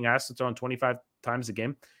only being asked to throw 25 times a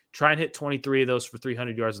game, try and hit 23 of those for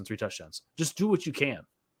 300 yards and 3 touchdowns. Just do what you can.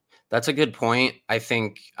 That's a good point. I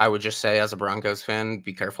think I would just say as a Broncos fan,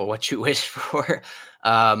 be careful what you wish for.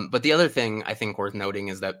 But the other thing I think worth noting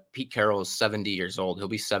is that Pete Carroll is 70 years old. He'll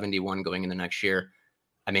be 71 going into next year.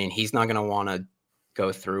 I mean, he's not going to want to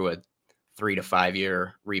go through a 3 to 5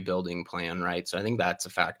 year rebuilding plan, right? So I think that's a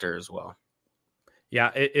factor as well.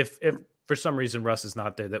 Yeah, if for some reason Russ is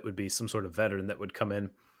not there, that would be some sort of veteran that would come in,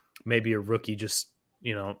 maybe a rookie, just,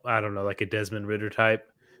 I don't know, like a Desmond Ridder type,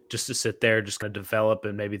 just to sit there, just going to develop,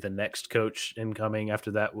 and maybe the next coach incoming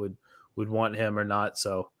after that would would want him or not.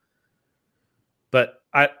 So, but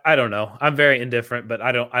I don't know. I'm very indifferent, but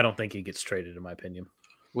I don't think he gets traded, in my opinion.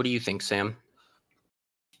 What do you think, Sam?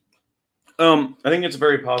 I think it's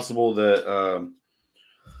very possible that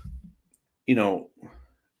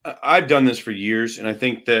I've done this for years, and I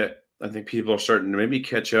think people are starting to maybe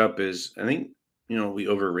catch up. I think we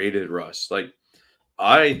overrated Russ. Like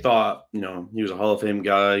I thought, he was a Hall of Fame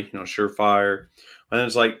guy, surefire. And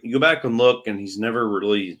it's like you go back and look, and he's never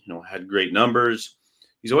really, had great numbers.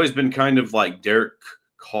 He's always been kind of like Derek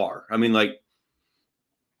Carr. I mean, like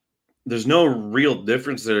there's no real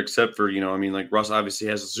difference there except for, like Russ obviously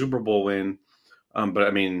has a Super Bowl win. But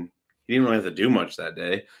I mean, he didn't really have to do much that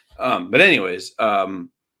day. But anyways, I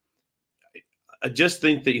just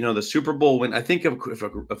think that, the Super Bowl win, I think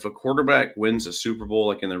if a quarterback wins a Super Bowl,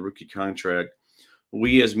 like in the rookie contract,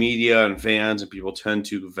 we as media and fans and people tend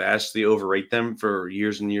to vastly overrate them for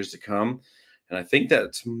years and years to come. And I think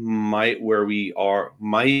that's might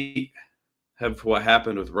have what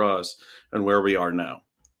happened with Russ and where we are now.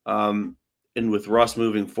 And with Russ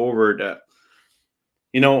moving forward,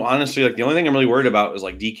 honestly, like the only thing I'm really worried about is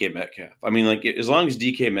like DK Metcalf. I mean, like as long as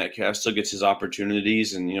DK Metcalf still gets his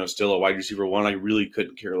opportunities and, still a wide receiver one, I really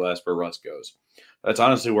couldn't care less where Russ goes. That's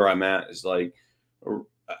honestly where I'm at is like,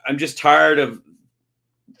 I'm just tired of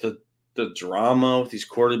the drama with these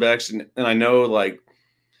quarterbacks. And I know like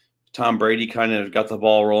Tom Brady kind of got the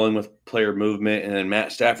ball rolling with player movement, and then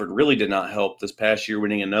Matt Stafford really did not help this past year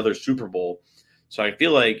winning another Super Bowl. So I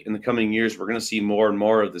feel like in the coming years, we're going to see more and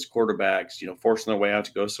more of these quarterbacks, forcing their way out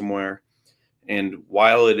to go somewhere. And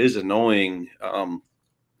while it is annoying,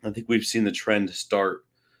 I think we've seen the trend start.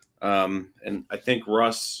 And I think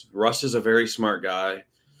Russ is a very smart guy.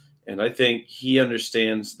 And I think he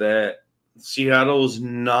understands that Seattle is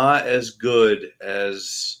not as good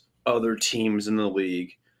as other teams in the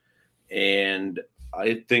league. And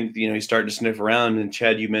I think, he's starting to sniff around. And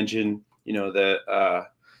Chad, you mentioned, that I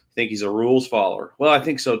think he's a rules follower. Well, I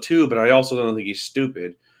think so too, but I also don't think he's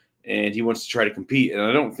stupid. And he wants to try to compete. And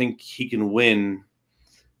I don't think he can win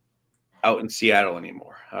out in Seattle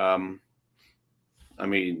anymore. I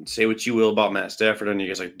mean, say what you will about Matt Stafford, and you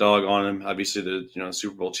guys like dog on him. Obviously, the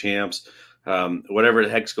Super Bowl champs. Whatever the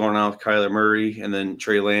heck's going on with Kyler Murray, and then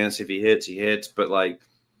Trey Lance, if he hits, he hits. But like,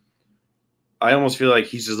 I almost feel like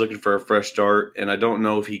he's just looking for a fresh start, and I don't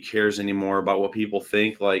know if he cares anymore about what people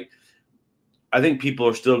think. Like, I think people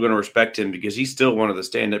are still going to respect him because he's still one of the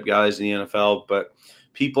stand-up guys in the NFL. But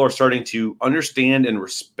people are starting to understand and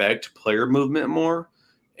respect player movement more,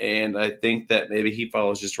 and I think that maybe he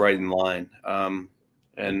follows just right in line.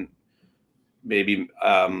 And maybe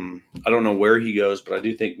I don't know where he goes, but I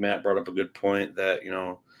do think Matt brought up a good point that,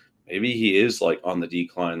 maybe he is like on the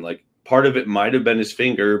decline. Like part of it might have been his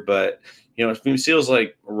finger, but, it feels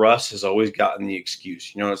like Russ has always gotten the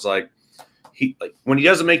excuse. It's like when he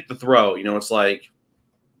doesn't make the throw, it's like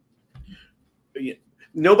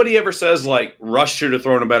nobody ever says like Russ should have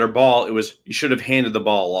thrown a better ball. It was you should have handed the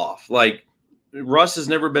ball off. Like Russ has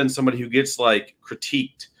never been somebody who gets like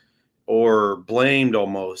critiqued or blamed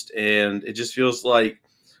almost. And it just feels like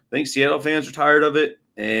I think Seattle fans are tired of it.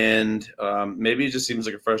 And maybe it just seems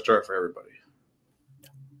like a fresh start for everybody.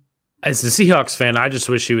 As a Seahawks fan, I just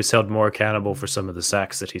wish he was held more accountable for some of the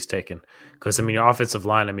sacks that he's taken. Because, your offensive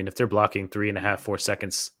line, if they're blocking 3.5, 4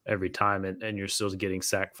 seconds every time and you're still getting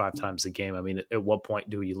sacked 5 times a game, at what point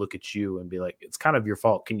do you look at you and be like, it's kind of your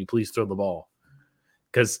fault. Can you please throw the ball?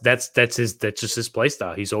 Because that's just his play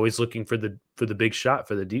style. He's always looking for the big shot,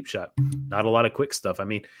 for the deep shot. Not a lot of quick stuff.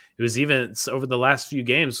 It was even over the last few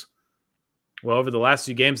games. Well, over the last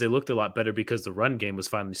few games, they looked a lot better because the run game was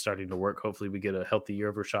finally starting to work. Hopefully we get a healthy year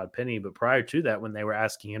of Rashad Penny. But prior to that, when they were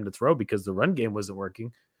asking him to throw because the run game wasn't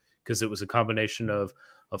working, because it was a combination of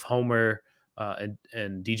Homer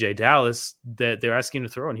and DJ Dallas that they're asking him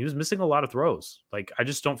to throw, and he was missing a lot of throws. Like, I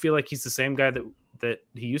just don't feel like he's the same guy that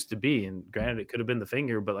he used to be. And granted, it could have been the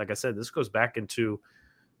finger, but like I said, this goes back into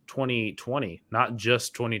 2020, not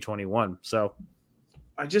just 2021. So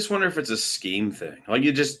I just wonder if it's a scheme thing. Like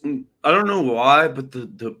I don't know why, but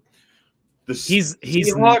the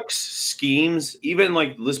Seahawks schemes, even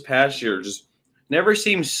like this past year, just never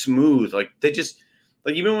seem smooth. Like they just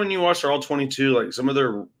like even when you watch their all 22, like some of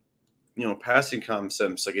their passing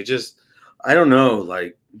concepts, like it just I don't know.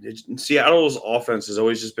 Like Seattle's offense has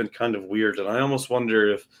always just been kind of weird, and I almost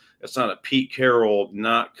wonder if it's not a Pete Carroll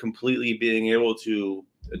not completely being able to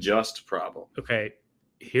adjust problem. Okay,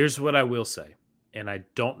 here's what I will say. And I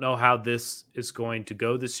don't know how this is going to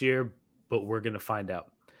go this year, but we're going to find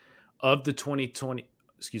out. Of the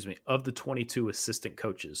 22 assistant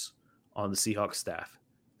coaches on the Seahawks staff,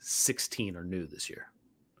 16 are new this year.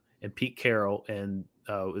 And Pete Carroll and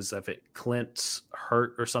was if it Clint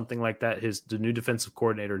Hurt or something like that, the new defensive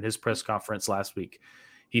coordinator in his press conference last week.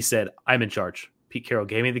 He said, I'm in charge. Pete Carroll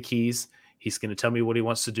gave me the keys. He's going to tell me what he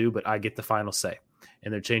wants to do, but I get the final say.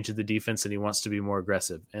 And they're changing the defense, and he wants to be more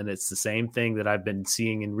aggressive. And it's the same thing that I've been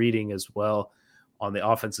seeing and reading as well on the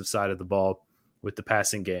offensive side of the ball with the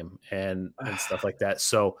passing game and stuff like that.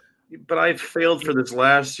 So, but I failed for this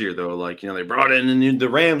last year, though. Like, they brought in the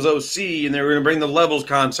Rams OC, and they were going to bring the levels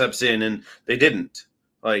concepts in, and they didn't.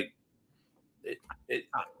 Like,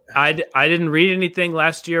 I didn't read anything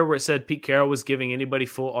last year where it said Pete Carroll was giving anybody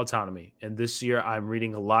full autonomy. And this year I'm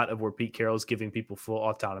reading a lot of where Pete Carroll is giving people full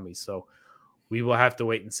autonomy. So we will have to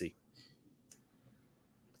wait and see.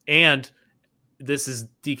 And this is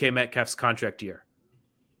DK Metcalf's contract year.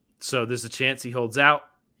 So there's a chance he holds out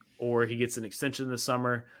or he gets an extension this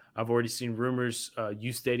summer. I've already seen rumors.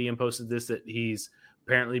 U Stadium posted this, that he's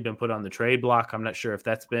apparently been put on the trade block. I'm not sure if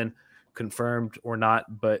that's been confirmed or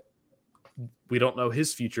not, but we don't know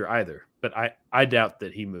his future either. But I doubt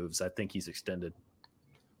that he moves. I think he's extended.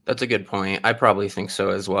 That's a good point. I probably think so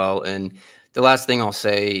as well. And the last thing I'll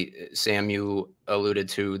say, Sam, you alluded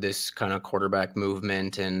to this kind of quarterback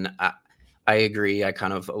movement, and I agree. I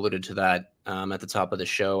kind of alluded to that at the top of the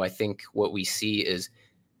show. I think what we see is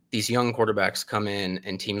these young quarterbacks come in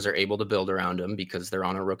and teams are able to build around them because they're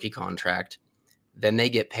on a rookie contract. Then they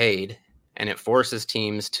get paid, and it forces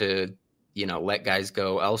teams to, let guys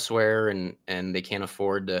go elsewhere, and they can't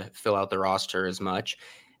afford to fill out the roster as much.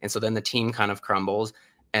 And so then the team kind of crumbles,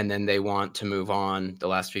 and then they want to move on the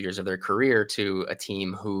last few years of their career to a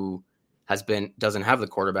team who doesn't have the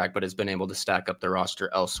quarterback, but has been able to stack up the roster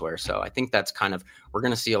elsewhere. So I think that's we're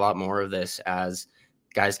going to see a lot more of this as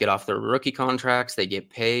guys get off their rookie contracts, they get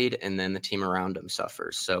paid, and then the team around them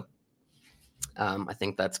suffers. So I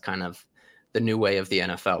think that's kind of the new way of the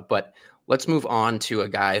NFL. But let's move on to a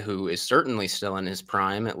guy who is certainly still in his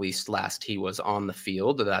prime, at least last he was on the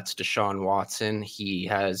field. That's Deshaun Watson. He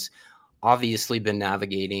has obviously been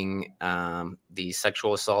navigating the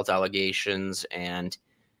sexual assault allegations. And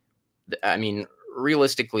I mean,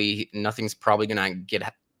 realistically, nothing's probably going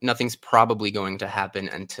to happen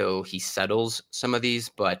until he settles some of these.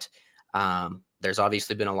 But there's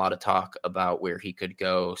obviously been a lot of talk about where he could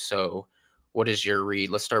go. So what is your read?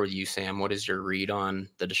 Let's start with you, Sam. What is your read on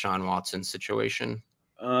the Deshaun Watson situation?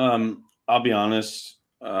 I'll be honest.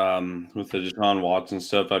 With the Deshaun Watson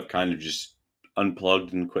stuff, I've kind of just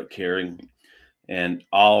unplugged and quit caring. And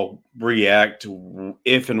I'll react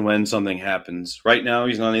if and when something happens. Right now,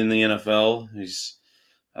 he's not in the NFL. He's,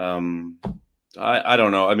 I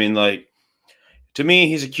don't know. I mean, to me,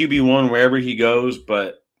 he's a QB1 wherever he goes,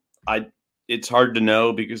 but it's hard to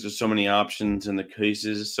know because there's so many options in the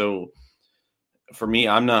cases. So for me,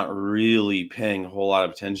 I'm not really paying a whole lot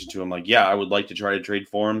of attention to him. I would like to try to trade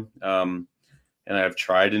for him. And I've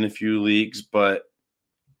tried in a few leagues, but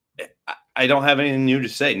I don't have anything new to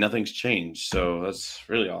say. Nothing's changed. So that's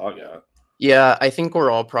really all I got. Yeah, I think we're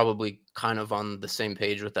all probably kind of on the same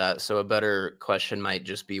page with that. So a better question might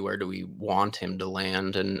just be, where do we want him to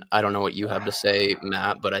land? And I don't know what you have to say,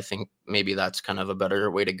 Matt, but I think maybe that's kind of a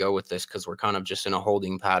better way to go with this, because we're kind of just in a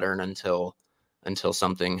holding pattern until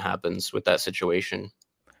something happens with that situation.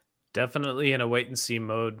 Definitely in a wait and see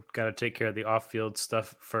mode. Got to take care of the off-field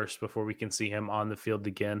stuff first before we can see him on the field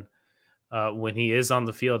again. When he is on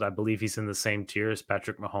the field, I believe he's in the same tier as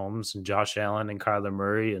Patrick Mahomes and Josh Allen and Kyler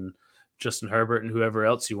Murray and Justin Herbert and whoever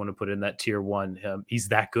else you want to put in that tier one. He's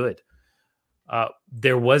that good.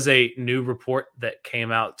 There was a new report that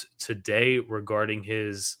came out today regarding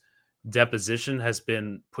his deposition has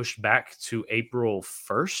been pushed back to April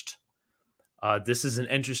 1st. This is an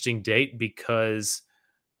interesting date because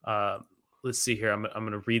let's see here. I'm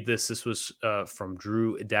going to read this. This was from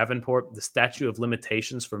Drew Davenport. The statute of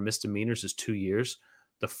limitations for misdemeanors is 2 years.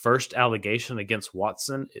 The first allegation against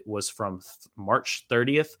Watson, it was from March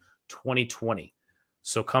 30th, 2020.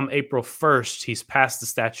 So come April 1st, he's past the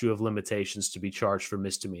statute of limitations to be charged for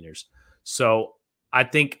misdemeanors. So I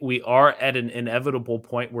think we are at an inevitable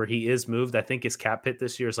point where he is moved. I think his cap hit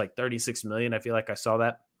this year is like $36 million. I feel like I saw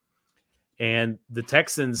that. And the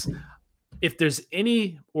Texans, if there's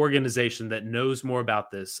any organization that knows more about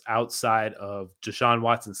this outside of Deshaun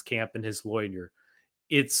Watson's camp and his lawyer,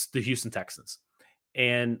 it's the Houston Texans.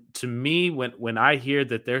 And to me, when I hear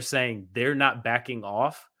that they're saying they're not backing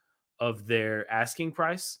off of their asking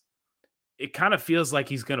price, it kind of feels like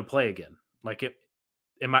he's going to play again.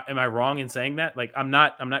 Am I wrong in saying that? I'm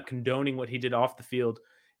not condoning what he did off the field,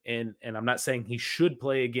 and I'm not saying he should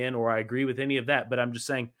play again, or I agree with any of that, but I'm just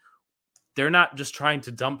saying they're not just trying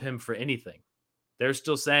to dump him for anything. They're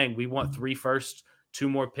still saying we want 3 firsts, 2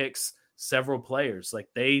 more picks, several players.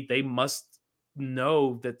 They must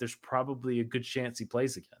know that there's probably a good chance he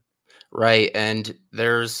plays again. Right. And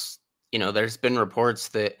there's been reports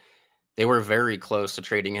that they were very close to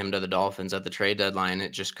trading him to the Dolphins at the trade deadline.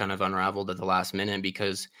 It just kind of unraveled at the last minute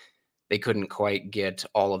because they couldn't quite get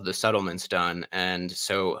all of the settlements done. And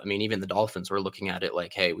so, I mean, even the Dolphins were looking at it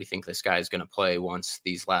like, hey, we think this guy is going to play once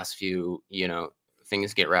these last few,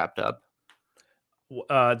 things get wrapped up.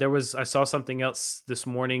 I saw something else this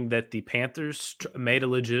morning that the Panthers made a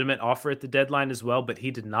legitimate offer at the deadline as well, but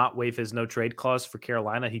he did not waive his no trade clause for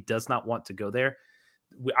Carolina. He does not want to go there.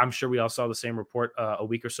 I'm sure we all saw the same report a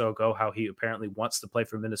week or so ago, how he apparently wants to play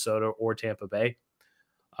for Minnesota or Tampa Bay.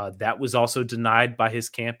 That was also denied by his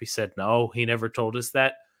camp. He said, no, he never told us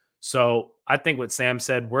that. So I think what Sam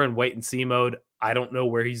said, we're in wait and see mode. I don't know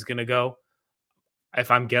where he's going to go. If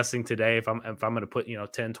I'm guessing today, if I'm going to put,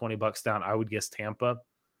 $10-20 down, I would guess Tampa.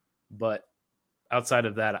 But outside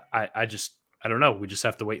of that, I don't know. We just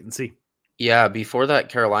have to wait and see. Yeah, before that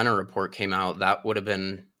Carolina report came out, that would have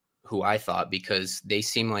been who I thought, because they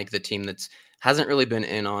seem like the team that's hasn't really been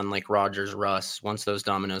in on like Rodgers, Russ. Once those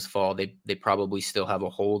dominoes fall, they probably still have a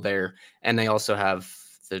hole there. And they also have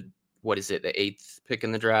the 8th pick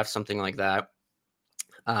in the draft, something like that.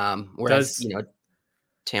 Whereas,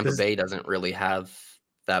 Tampa Bay doesn't really have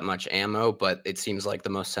that much ammo, but it seems like the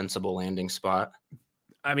most sensible landing spot.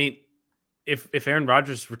 I mean, if Aaron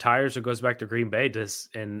Rodgers retires or goes back to Green Bay,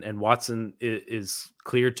 and Watson is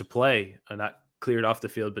cleared to play, not cleared off the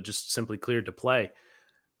field, but just simply cleared to play,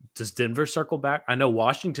 does Denver circle back? I know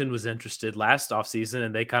Washington was interested last offseason,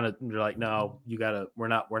 and they're like, no, we're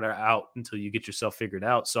not out until you get yourself figured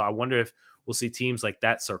out. So I wonder if we'll see teams like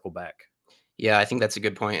that circle back. Yeah, I think that's a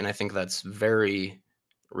good point, and I think that's very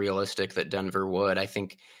realistic that Denver would. I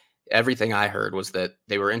think everything I heard was that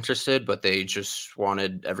they were interested, but they just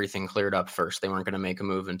wanted everything cleared up first. They weren't going to make a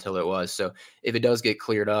move until it was. So if it does get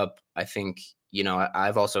cleared up, I think,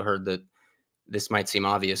 I've also heard that this might seem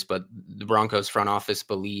obvious, but the Broncos front office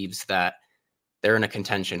believes that they're in a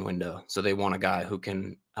contention window. So they want a guy who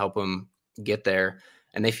can help them get there.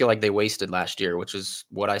 And they feel like they wasted last year, which is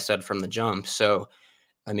what I said from the jump. So,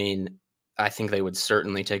 I mean, I think they would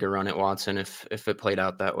certainly take a run at Watson if it played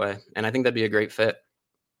out that way. And I think that'd be a great fit.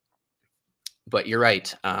 But you're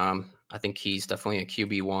right. I think he's definitely a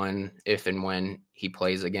QB1 if and when he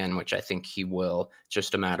plays again, which I think he will.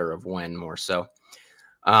 Just a matter of when more so.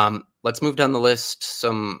 Let's move down the list.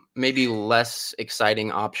 Some maybe less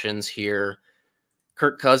exciting options here.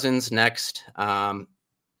 Kirk Cousins next. I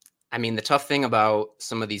mean, the tough thing about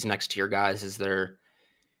some of these next tier guys is they're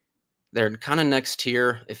kind of next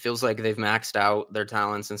tier. It feels like they've maxed out their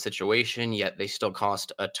talents and situation, yet they still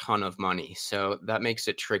cost a ton of money. So that makes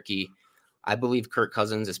it tricky. I believe Kirk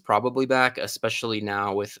Cousins is probably back, especially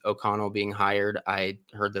now with O'Connell being hired. I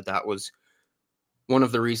heard that was one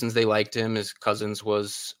of the reasons they liked him, is Cousins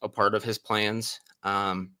was a part of his plans.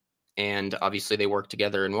 And obviously they worked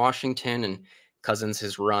together in Washington, and Cousins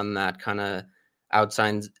has run that kind of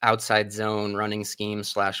outside zone running scheme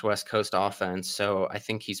 / West Coast offense. So I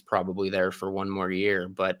think he's probably there for one more year.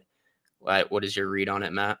 But what is your read on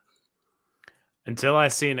it, Matt? Until I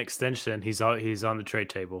see an extension, he's on the trade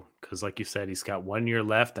table, because like you said, he's got 1 year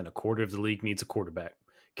left and a quarter of the league needs a quarterback.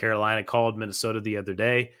 Carolina called Minnesota the other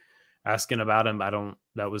day asking about him.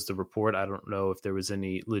 That was the report. I don't know if there was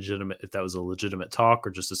if that was a legitimate talk or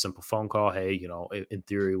just a simple phone call. Hey, in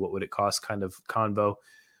theory, what would it cost kind of convo.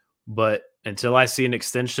 But until I see an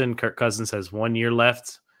extension, Kirk Cousins has 1 year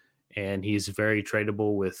left, and he's very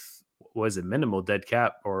tradable with, minimal dead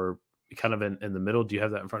cap, or kind of in the middle. Do you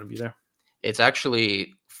have that in front of you there? It's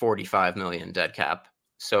actually $45 million dead cap.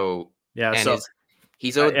 So yeah,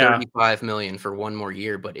 he's owed $35 million for 1 more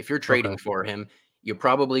year. But if you're trading for him, you're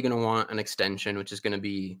probably going to want an extension, which is going to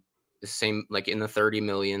be the same, like in the 30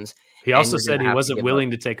 millions. He also said he wasn't willing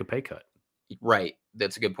to take a pay cut. Right.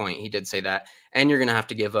 That's a good point. He did say that. And you're going to have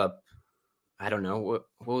to give up, I don't know, what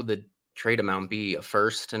would the trade amount be? A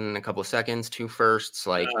first and a couple of seconds, 2 firsts?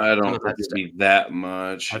 Like, I don't think it'd be that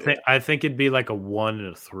much. I think it'd be like a 1 and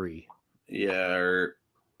a 3. Yeah, or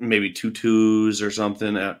maybe 2 2s or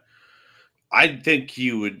something. I think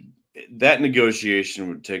that negotiation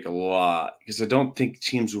would take a lot, because I don't think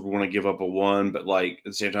teams would want to give up a 1, but like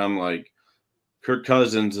at the same time, like Kirk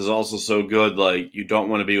Cousins is also so good, like you don't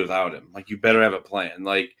want to be without him. Like you better have a plan.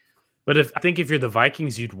 Like, but I think if you're the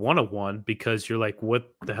Vikings, you'd want a 1, because you're like, what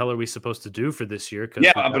the hell are we supposed to do for this year? Because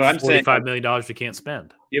but I'm saying $45 million we can't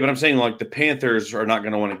spend. Yeah, but I'm saying like the Panthers are not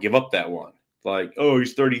going to want to give up that 1. Like, oh,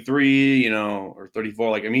 he's 33, or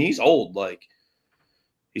 34. Like, I mean, he's old. Like,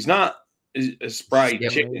 he's not a spry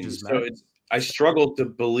chicken. So I struggle to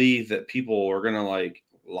believe that people are going to like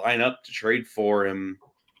line up to trade for him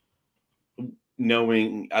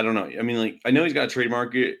knowing, I don't know. I mean, like, I know he's got a trade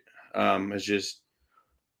market. It's just,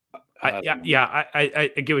 I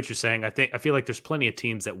get what you're saying. I feel like there's plenty of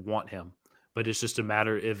teams that want him, but it's just a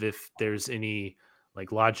matter of if there's any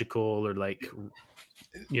like logical or like,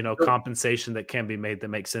 compensation that can be made that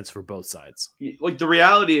makes sense for both sides. like, the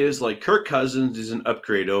reality is, like, Kirk Cousins is an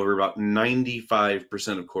upgrade over about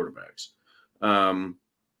 95% of quarterbacks.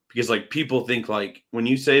 Because, like, people think, like, when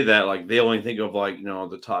you say that, like, they only think of, like,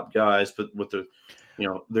 the top guys, but with the,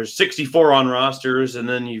 there's 64 on rosters, and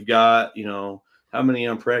then you've got, how many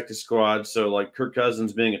on practice squads. So, like, Kirk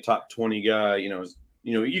Cousins being a top 20 guy,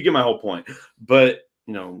 you get my whole point. But,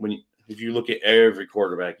 if you look at every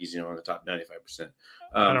quarterback, he's, in the top 95%.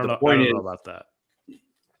 I don't know about that.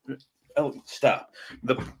 Oh, stop.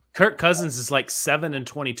 Kirk Cousins is like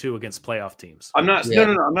 7-22 against playoff teams. I'm not. Yeah.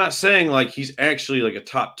 No. I'm not saying like he's actually like a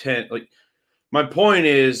top 10. Like, my point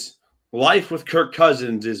is, life with Kirk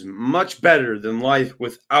Cousins is much better than life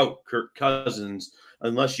without Kirk Cousins,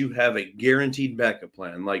 unless you have a guaranteed backup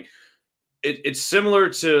plan. Like, it's similar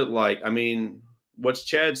to, like, I mean, what's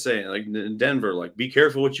Chad saying? Like, in Denver, like, be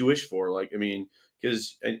careful what you wish for. Like, I mean,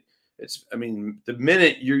 because the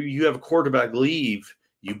minute you have a quarterback leave,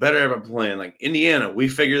 you better have a plan. Like, Indiana, we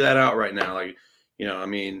figure that out right now. Like,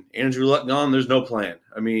 Andrew Luck gone, there's no plan.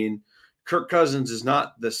 I mean, Kirk Cousins is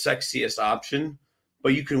not the sexiest option,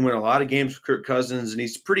 but you can win a lot of games with Kirk Cousins, and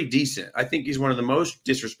he's pretty decent. I think he's one of the most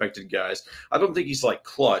disrespected guys. I don't think he's like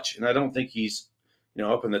clutch, and I don't think he's,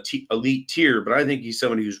 up in the elite tier, but I think he's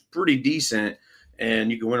somebody who's pretty decent,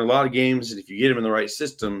 and you can win a lot of games. And if you get him in the right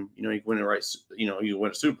system, you can win you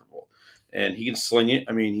win a Super Bowl, and he can sling it.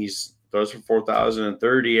 I mean, he's throws for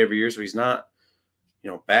 4,030 every year, so he's not,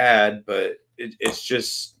 bad. But it's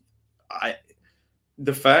just, I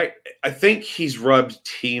think he's rubbed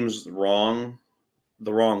teams the wrong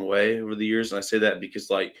way over the years, and I say that because,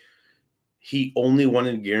 like, he only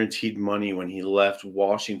wanted guaranteed money when he left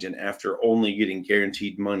Washington after only getting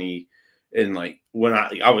guaranteed money. And, like, when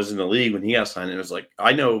I was in the league when he got signed, it was like,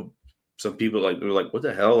 I know some people, like, they were like, what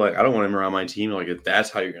the hell? Like, I don't want him around my team. Like, if that's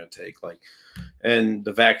how you're going to take, like, and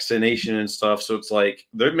the vaccination and stuff. So it's like,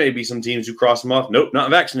 there may be some teams who cross him off. Nope, not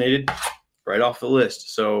vaccinated, right off the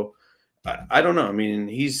list. So I don't know. I mean,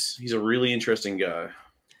 he's a really interesting guy.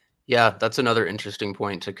 Yeah, that's another interesting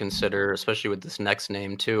point to consider, especially with this next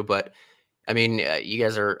name too. But I mean, you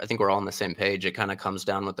guys I think we're all on the same page. It kind of comes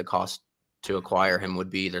down what the cost to acquire him would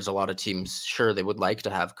be. There's a lot of teams, sure, they would like to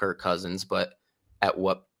have Kirk Cousins, but at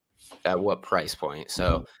what price point?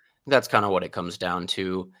 So that's kind of what it comes down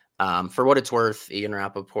to. For what it's worth, Ian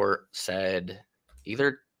Rappaport said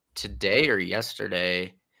either today or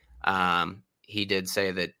yesterday, he did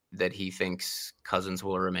say that he thinks Cousins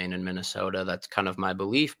will remain in Minnesota. That's kind of my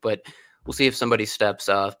belief, but we'll see if somebody steps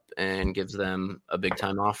up and gives them a big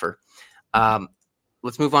time offer.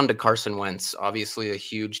 Let's move on to Carson Wentz. Obviously a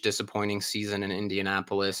huge disappointing season in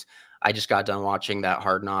Indianapolis. I just got done watching that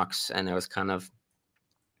Hard Knocks, and it was kind of,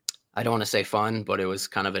 I don't want to say fun, but it was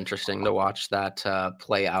kind of interesting to watch that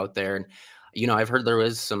play out there. And, I've heard there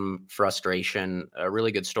was some frustration, a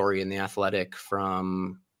really good story in The Athletic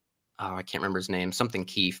from, I can't remember his name, something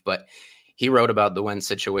Keefe, but he wrote about the Wentz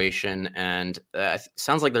situation, and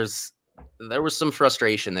sounds like there was some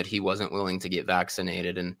frustration that he wasn't willing to get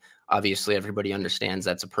vaccinated. And obviously everybody understands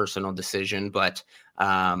that's a personal decision, but,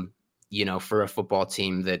 for a football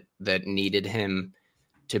team that needed him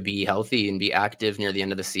to be healthy and be active near the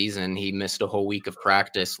end of the season, he missed a whole week of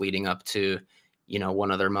practice leading up to,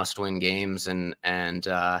 one of their must-win games. And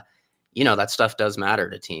that stuff does matter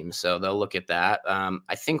to teams. So they'll look at that.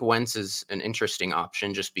 I think Wentz is an interesting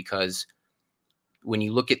option just because when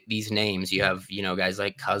you look at these names, you have, guys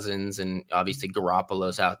like Cousins and obviously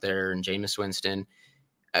Garoppolo's out there and Jameis Winston.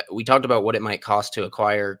 We talked about what it might cost to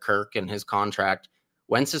acquire Kirk and his contract.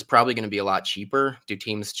 Wentz is probably going to be a lot cheaper. Do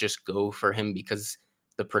teams just go for him because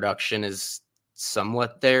the production is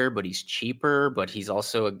somewhat there, but he's cheaper, but he's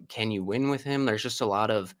also can you win with him? There's just a lot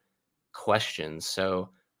of questions. So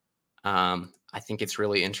I think it's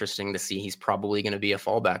really interesting to see. He's probably going to be a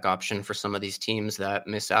fallback option for some of these teams that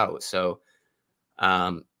miss out. So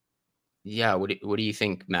what do you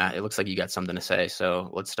think, Matt? It looks like you got something to say. So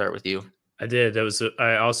let's start with you. I did.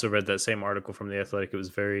 I also read that same article from The Athletic. It was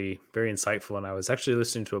very, very insightful. And I was actually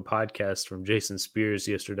listening to a podcast from Jason Spears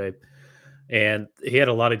yesterday, and he had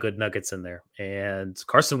a lot of good nuggets in there. And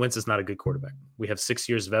Carson Wentz is not a good quarterback. We have 6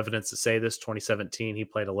 years of evidence to say this. 2017, he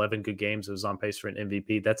played 11 good games. It was on pace for an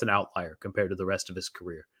MVP. That's an outlier compared to the rest of his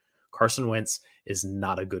career. Carson Wentz is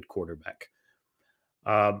not a good quarterback.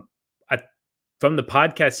 From the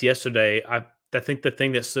podcast yesterday, I think the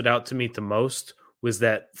thing that stood out to me the most was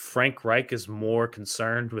that Frank Reich is more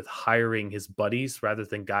concerned with hiring his buddies rather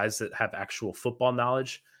than guys that have actual football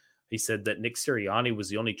knowledge. He said that Nick Sirianni was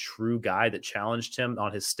the only true guy that challenged him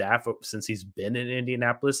on his staff since he's been in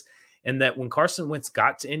Indianapolis. And that when Carson Wentz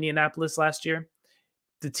got to Indianapolis last year,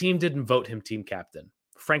 the team didn't vote him team captain.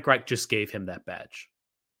 Frank Reich just gave him that badge.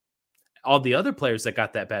 All the other players that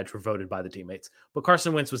got that badge were voted by the teammates, but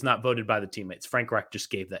Carson Wentz was not voted by the teammates. Frank Reich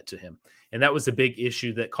just gave that to him. And that was a big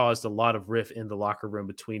issue that caused a lot of rift in the locker room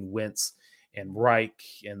between Wentz and Reich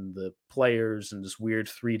and the players, and this weird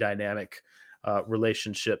three dynamic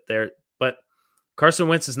relationship there. But Carson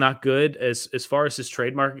Wentz is not good as far as his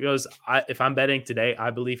trademark goes. If I'm betting today,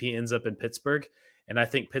 I believe he ends up in Pittsburgh. And I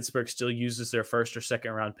think Pittsburgh still uses their first or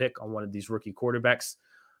second round pick on one of these rookie quarterbacks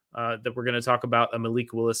that we're going to talk about, a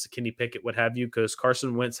Malik Willis, a Kenny Pickett, what have you, because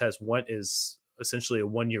Carson Wentz is essentially a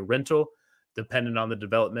 1-year rental, depending on the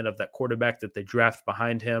development of that quarterback that they draft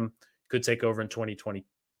behind him. Could take over in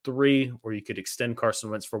 2023, or you could extend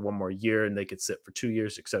Carson Wentz for 1 more year and they could sit for 2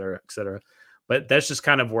 years, et cetera, et cetera. But that's just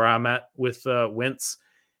kind of where I'm at with Wentz.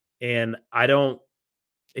 And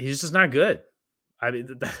he's just not good. I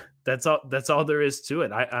mean, that's all there is to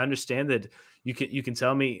it. I understand that you can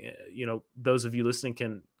tell me, those of you listening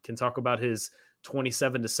can talk about his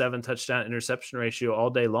 27-7 touchdown interception ratio all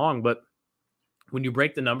day long. But when you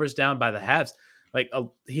break the numbers down by the halves,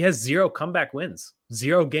 he has 0 comeback wins,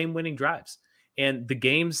 0 game winning drives. And the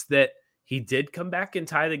games that he did come back and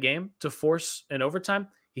tie the game to force an overtime,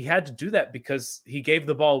 he had to do that because he gave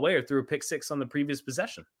the ball away or threw a pick six on the previous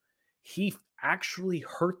possession. He actually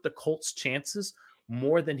hurt the Colts' chances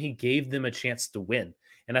more than he gave them a chance to win.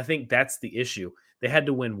 And I think that's the issue. They had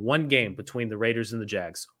to win 1 game between the Raiders and the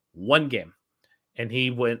Jags. 1 game. And he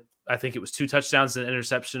went, I think it was 2 touchdowns, an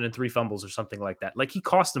interception, and 3 fumbles or something like that. He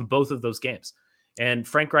cost them both of those games. And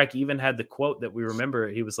Frank Reich even had the quote that we remember.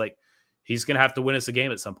 He was like, he's going to have to win us a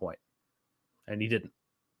game at some point. And he didn't.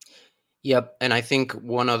 Yep. And I think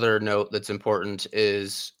one other note that's important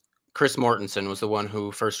is Chris Mortensen was the one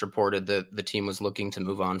who first reported that the team was looking to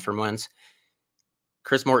move on from Wentz.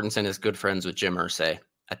 Chris Mortensen is good friends with Jim Irsay.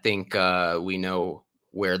 I think we know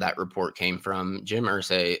where that report came from. Jim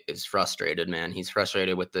Irsay is frustrated, man. He's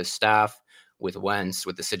frustrated with the staff, with Wentz,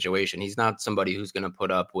 with the situation. He's not somebody who's going to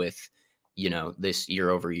put up with, this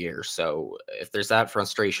year over year. So if there's that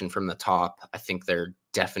frustration from the top, I think they're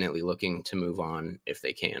definitely looking to move on if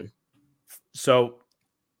they can. So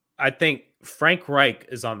I think Frank Reich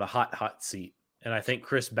is on the hot seat. And I think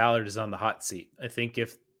Chris Ballard is on the hot seat. I think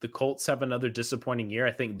if the Colts have another disappointing year,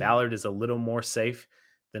 I think Ballard is a little more safe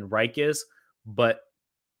than Reich is. But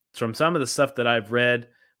from some of the stuff that I've read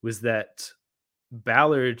was that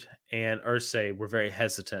Ballard and Irsay were very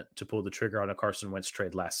hesitant to pull the trigger on a Carson Wentz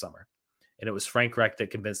trade last summer. And it was Frank Reich that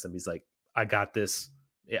convinced them. He's like, I got this.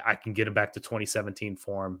 I can get him back to 2017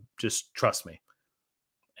 form. Just trust me.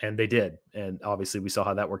 And they did. And obviously we saw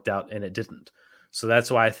how that worked out, and it didn't. So that's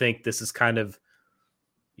why I think this is kind of,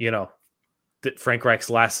 that Frank Reich's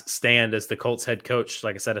last stand as the Colts head coach.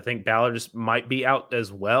 Like I said, I think Ballard just might be out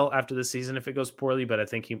as well after the season if it goes poorly, but I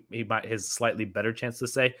think he might has a slightly better chance to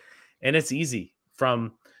stay. And it's easy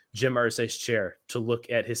from Jim Irsay's chair to look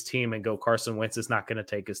at his team and go, Carson Wentz is not going to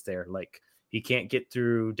take us there. He can't get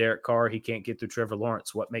through Derek Carr. He can't get through Trevor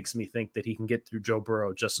Lawrence. What makes me think that he can get through Joe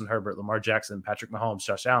Burrow, Justin Herbert, Lamar Jackson, Patrick Mahomes,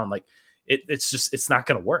 Josh Allen? It's not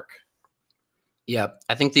going to work. Yeah,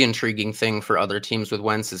 I think the intriguing thing for other teams with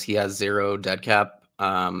Wentz is he has 0 dead cap.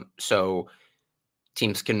 So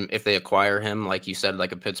teams can, if they acquire him, like you said,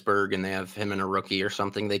 like a Pittsburgh, and they have him in a rookie or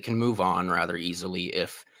something, they can move on rather easily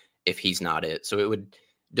if he's not it. So it would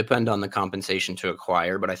depend on the compensation to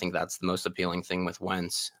acquire, but I think that's the most appealing thing with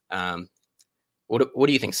Wentz. What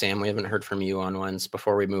do you think, Sam? We haven't heard from you on Wentz.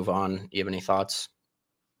 Before we move on, do you have any thoughts?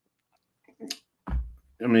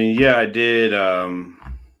 I mean, yeah, I did.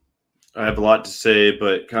 I have a lot to say,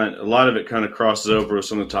 but a lot of it kind of crosses over with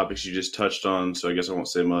some of the topics you just touched on, so I guess I won't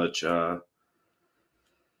say much. As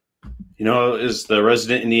the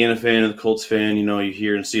resident Indiana fan and the Colts fan, you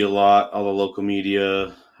hear and see a lot, all the local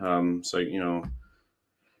media.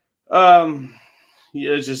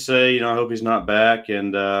 Just say, I hope he's not back,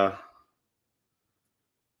 and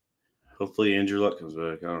hopefully Andrew Luck comes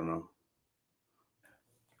back. I don't know.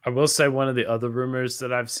 I will say one of the other rumors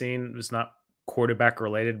that I've seen was not quarterback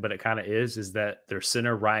related, but it kind of is that their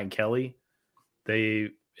center, Ryan Kelly,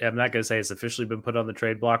 I'm not going to say it's officially been put on the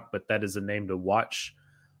trade block, but that is a name to watch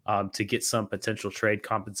to get some potential trade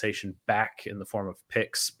compensation back in the form of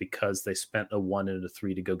picks because they spent a 1 and a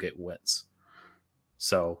 3 to go get Wentz.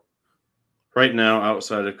 So right now,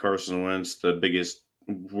 outside of Carson Wentz, the biggest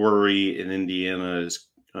worry in Indiana is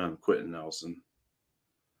Quentin Nelson.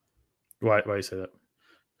 Why you say that?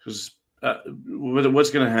 Because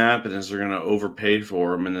what's going to happen is they're going to overpay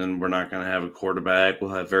for him, and then we're not going to have a quarterback.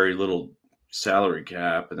 We'll have very little salary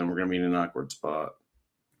cap, and then we're going to be in an awkward spot.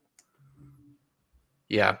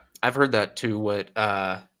 Yeah, I've heard that too.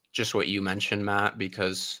 Just what you mentioned, Matt,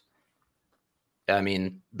 because I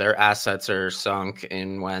mean, their assets are sunk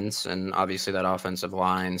in Wentz and obviously that offensive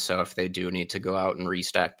line. So if they do need to go out and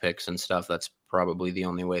restack picks and stuff, that's probably the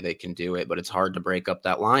only way they can do it. But it's hard to break up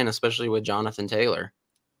that line, especially with Jonathan Taylor.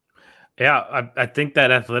 Yeah, I think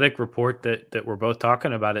that athletic report that we're both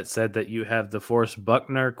talking about, it said that you have DeForest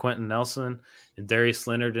Buckner, Quentin Nelson, and Darius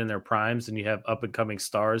Leonard in their primes, and you have up and coming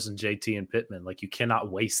stars and JT and Pittman. Like, you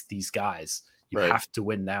cannot waste these guys. You have to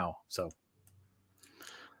win now. So,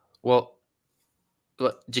 well,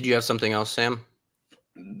 did you have something else, Sam?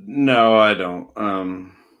 No, I don't.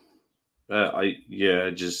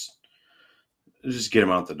 Just get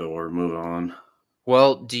him out the door, move on.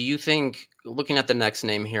 Well, do you think, looking at the next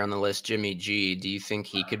name here on the list, Jimmy G, do you think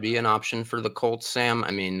he could be an option for the Colts, Sam?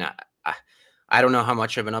 I mean, I don't know how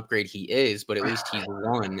much of an upgrade he is, but at least he's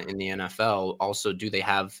won in the NFL. Also, do they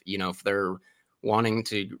have, if they're wanting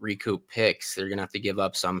to recoup picks, they're going to have to give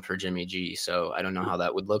up some for Jimmy G. So I don't know how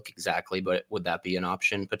that would look exactly, but would that be an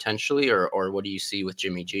option potentially, or what do you see with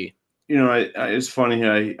Jimmy G? It's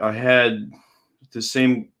funny. I had the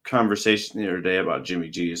same conversation the other day about Jimmy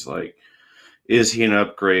G. Is like, is he an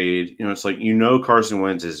upgrade? It's like, Carson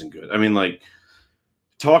Wentz isn't good. I mean, like,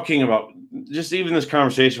 talking about just even this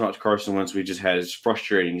conversation about Carson Wentz we just had is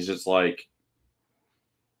frustrating. Because it's like,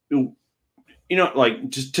 like,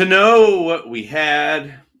 just to know what we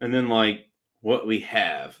had and then like what we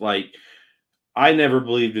have. Like, I never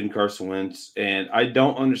believed in Carson Wentz, and I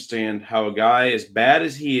don't understand how a guy as bad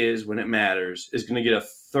as he is when it matters is going to get a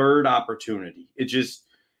third opportunity. It just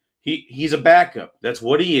he's a backup. That's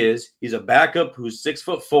what he is. He's a backup who's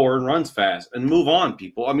 6'4" and runs fast. And move on,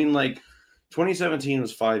 people. I mean, like, 2017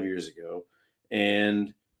 was 5 years ago,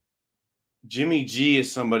 and Jimmy G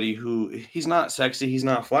is somebody who, he's not sexy, he's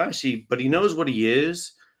not flashy, but he knows what he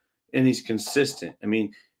is, and he's consistent. I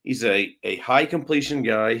mean, he's a high completion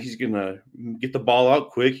guy. He's going to get the ball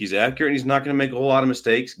out quick. He's accurate, and he's not going to make a whole lot of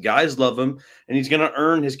mistakes. Guys love him, and he's going to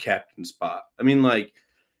earn his captain spot. I mean, like,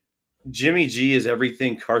 Jimmy G is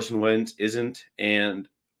everything Carson Wentz isn't, and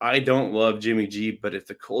I don't love Jimmy G, but if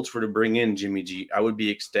the Colts were to bring in Jimmy G, I would be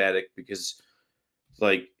ecstatic because,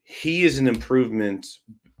 like, he is an improvement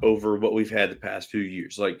over what we've had the past few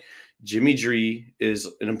years. Like, Jimmy G is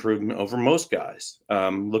an improvement over most guys.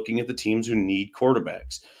 Looking at the teams who need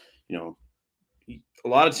quarterbacks, a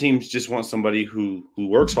lot of teams just want somebody who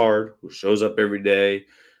works hard, who shows up every day,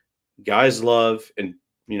 guys love, and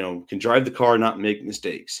can drive the car, not make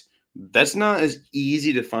mistakes. That's not as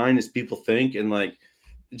easy to find as people think. And like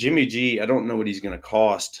Jimmy G, I don't know what he's going to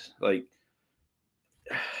cost. Like,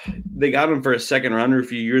 they got him for a second rounder a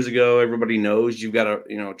few years ago. Everybody knows you've got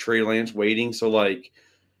a Trey Lance waiting. So like,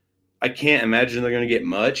 I can't imagine they're going to get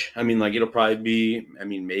much. I mean, like, it'll probably be,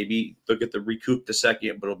 maybe they'll get to recoup the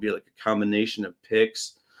second, but it'll be like a combination of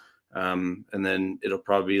picks. And then it'll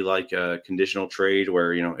probably be like a conditional trade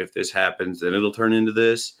where, if this happens, then it'll turn into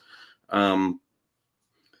this.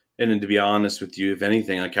 And then, to be honest with you, if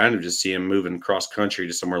anything, I kind of just see him moving cross country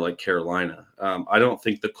to somewhere like Carolina. I don't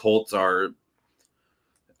think the Colts are,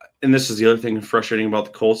 and this is the other thing frustrating about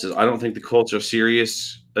the Colts, is I don't think the Colts are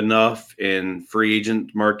serious enough in free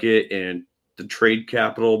agent market and the trade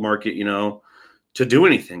capital market, to do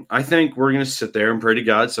anything. I think we're going to sit there and pray to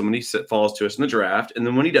God somebody falls to us in the draft. And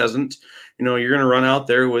then when he doesn't, you're going to run out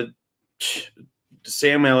there with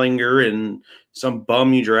Sam Ehlinger and some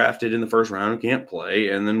bum you drafted in the first round who can't play,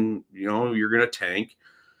 and then you're going to tank.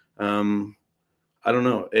 I don't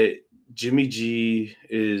know. Jimmy G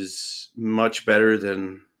is much better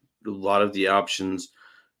than a lot of the options,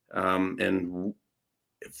 and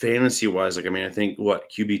fantasy wise, like, I think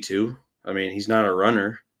QB2. He's not a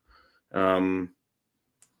runner, and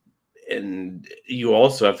you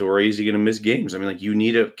also have to worry, is he going to miss games? You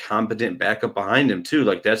need a competent backup behind him too.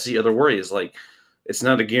 Like, that's the other worry, is like, it's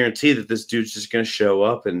not a guarantee that this dude's just going to show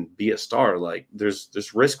up and be a star. Like, there's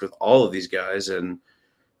risk with all of these guys. And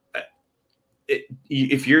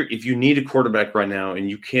if you need a quarterback right now and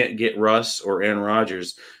you can't get Russ or Aaron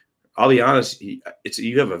Rodgers, I'll be honest,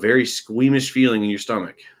 you have a very squeamish feeling in your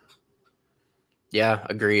stomach. Yeah,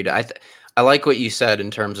 agreed. I like what you said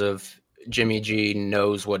in terms of Jimmy G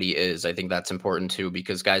knows what he is. I think that's important too,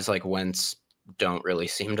 because guys like Wentz don't really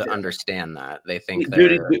seem to understand that. They think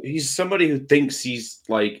he's somebody who thinks he's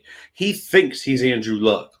Andrew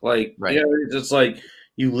Luck. Like, right. It's like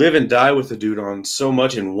you live and die with the dude on so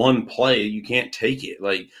much in one play, you can't take it.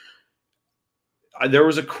 Like, there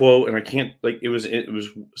was a quote, and I can't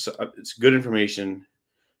it's good information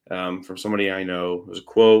from somebody I know. It was a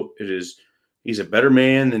quote. He's a better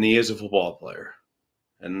man than he is a football player,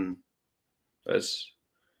 and that's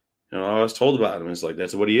I was told about him. It's like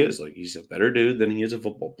that's what he is. Like he's a better dude than he is a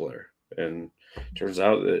football player, and it turns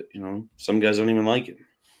out that some guys don't even like him.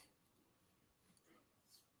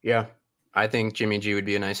 Yeah, I think Jimmy G would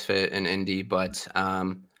be a nice fit in Indy, but I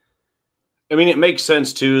mean, it makes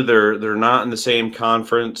sense too. They're not in the same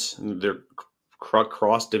conference. They're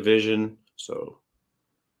cross division. So,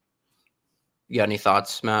 you got any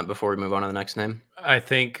thoughts, Matt, before we move on to the next name? I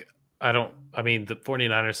mean, the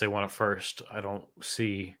 49ers, they want it first. I don't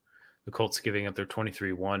see the Colts giving up their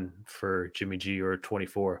 23-1 for Jimmy G or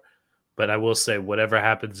 24. But I will say, whatever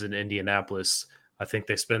happens in Indianapolis, I think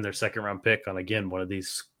they spend their second round pick on, again, one of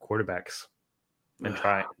these quarterbacks and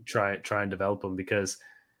try and develop them, because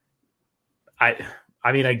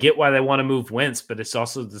I mean, I get why they want to move Wentz, but it's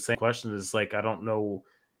also the same question. Is like, I don't know,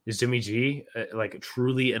 is Jimmy G like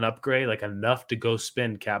truly an upgrade, like enough to go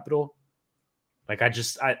spend capital? Like, I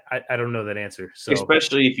don't know that answer. So,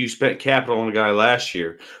 especially if you spent capital on a guy last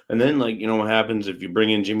year, and then what happens if you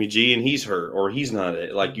bring in Jimmy G and he's hurt or he's not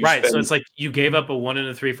like you right? So it's like you gave up a 1 and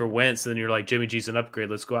a 3 for Wentz, and then you're like, Jimmy G's an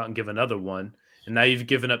upgrade. Let's go out and give another one. And now you've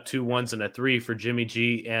given up 2 1s and a 3 for Jimmy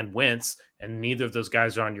G and Wentz, and neither of those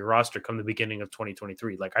guys are on your roster come the beginning of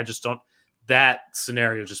 2023. Like, I just don't. That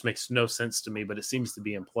scenario just makes no sense to me, but it seems to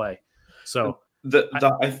be in play. So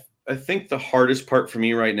I think the hardest part for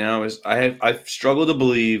me right now is I've struggled to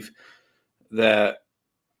believe that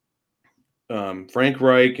Frank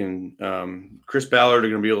Reich and Chris Ballard are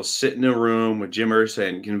going to be able to sit in a room with Jim Irsay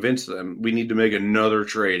and convince them we need to make another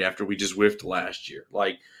trade after we just whiffed last year.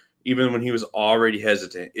 Like, even when he was already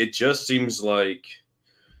hesitant, it just seems like,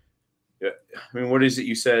 I mean, what is it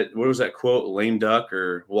you said? What was that quote? Lame duck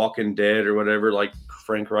or walking dead or whatever, like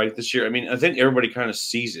Frank Reich this year. I mean, I think everybody kind of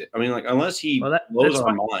sees it. I mean, like, unless he blows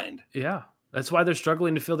our mind. Yeah. That's why they're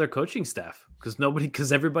struggling to fill their coaching staff,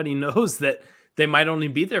 because everybody knows that they might only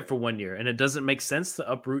be there for 1 year, and it doesn't make sense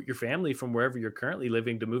to uproot your family from wherever you're currently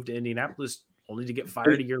living to move to Indianapolis only to get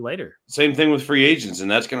fired a year later. Same thing with free agents, and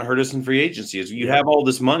that's going to hurt us in free agency. Is you have all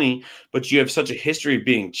this money, but you have such a history of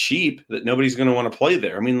being cheap that nobody's going to want to play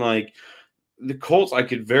there. I mean, like, the Colts, I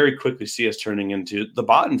could very quickly see us turning into the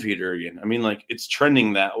bottom feeder again. I mean, like, it's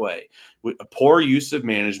trending that way. With a poor use of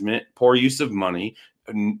management, poor use of money,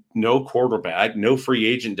 no quarterback, no free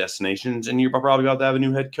agent destinations, and you're probably about to have a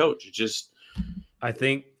new head coach. It just, I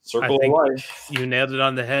think circle of life. You nailed it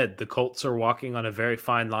on the head. The Colts are walking on a very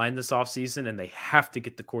fine line this offseason, and they have to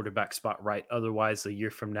get the quarterback spot right. Otherwise, a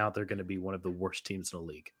year from now, they're going to be one of the worst teams in the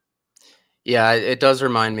league. Yeah, it does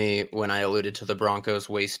remind me when I alluded to the Broncos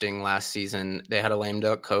wasting last season. They had a lame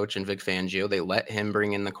duck coach in Vic Fangio. They let him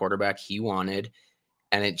bring in the quarterback he wanted,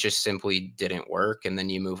 and it just simply didn't work. And then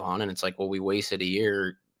you move on, and it's like, well, we wasted a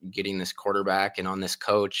year getting this quarterback and on this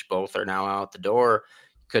coach. Both are now out the door.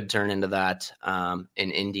 Could turn into that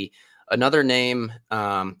in Indy. Another name,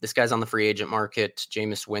 this guy's on the free agent market,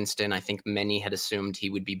 Jameis Winston. I think many had assumed he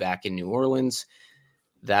would be back in New Orleans.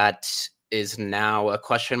 That is now a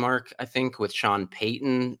question mark, I think, with Sean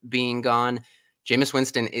Payton being gone. Jameis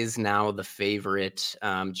Winston is now the favorite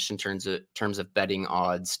just in terms of betting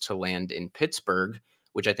odds to land in Pittsburgh,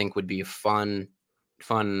 which I think would be a fun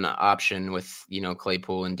option with,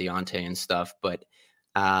 Claypool and Deontay and stuff. But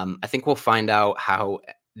I think we'll find out how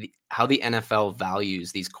the NFL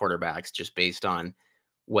values these quarterbacks just based on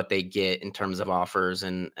what they get in terms of offers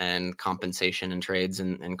and compensation and trades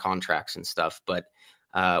and contracts and stuff. But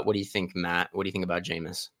what do you think, Matt? What do you think about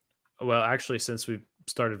Jameis? Well, actually, since we've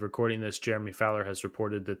started recording this, Jeremy Fowler has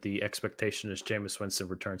reported that the expectation is Jameis Winston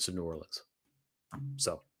returns to New Orleans.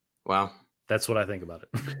 So, wow, that's what I think about it.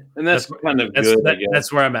 And that's kind of good.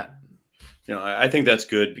 That's where I'm at. I think that's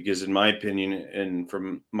good because, in my opinion, and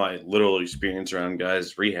from my little experience around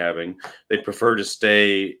guys rehabbing, they prefer to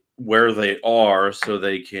stay where they are so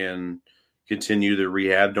they can continue the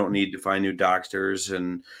rehab, don't need to find new doctors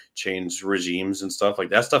and change regimes and stuff. Like,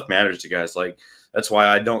 that stuff matters to guys. Like, that's why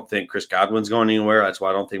I don't think Chris Godwin's going anywhere. That's why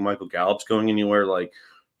I don't think Michael Gallup's going anywhere. Like,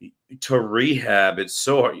 to rehab, it is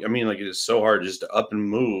so hard just to up and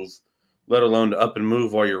move, let alone to up and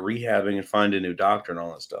move while you're rehabbing and find a new doctor and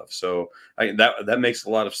all that stuff. So that makes a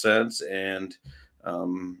lot of sense, and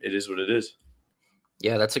it is what it is.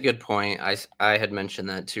 Yeah, that's a good point. I had mentioned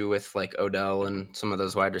that too with like Odell and some of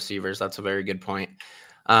those wide receivers. That's a very good point.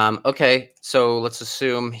 Okay, so let's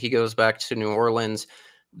assume he goes back to New Orleans.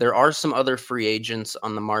 There are some other free agents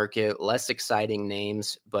on the market, less exciting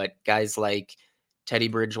names, but guys like Teddy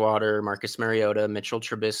Bridgewater, Marcus Mariota, Mitchell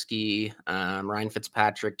Trubisky, Ryan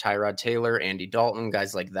Fitzpatrick, Tyrod Taylor, Andy Dalton,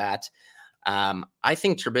 guys like that. I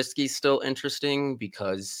think Trubisky's still interesting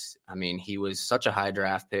because, I mean, he was such a high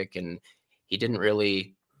draft pick and he didn't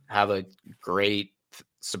really have a great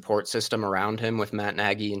support system around him with Matt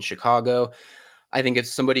Nagy in Chicago. I think if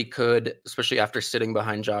somebody could, especially after sitting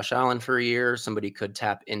behind Josh Allen for a year, somebody could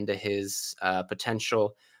tap into his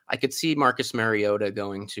potential. I could see Marcus Mariota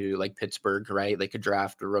going to like Pittsburgh, right? They could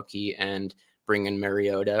draft a rookie and bring in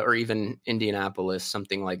Mariota, or even Indianapolis,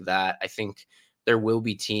 something like that. I think there will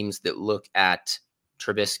be teams that look at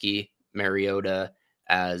Trubisky, Mariota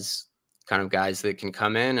as kind of guys that can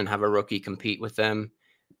come in and have a rookie compete with them.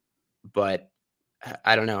 But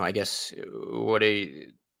I don't know. I guess what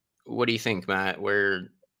do you think, Matt? Where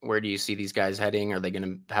do you see these guys heading? Are they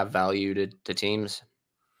going to have value to teams?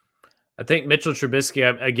 I think Mitchell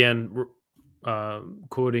Trubisky, again,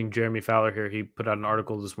 quoting Jeremy Fowler here, he put out an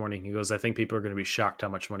article this morning. He goes, I think people are going to be shocked how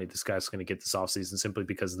much money this guy's going to get this offseason simply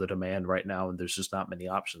because of the demand right now, and there's just not many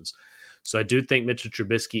options. So I do think Mitchell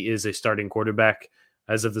Trubisky is a starting quarterback.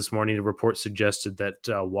 As of this morning, the report suggested that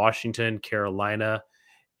Washington, Carolina,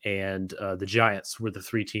 and the Giants were the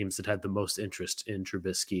three teams that had the most interest in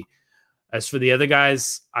Trubisky. As for the other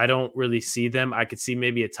guys, I don't really see them. I could see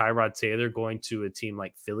maybe a Tyrod Taylor going to a team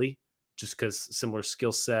like Philly, just because similar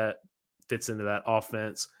skill set, fits into that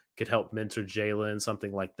offense, could help mentor Jalen,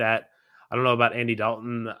 something like that. I don't know about Andy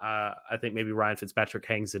Dalton. I think maybe Ryan Fitzpatrick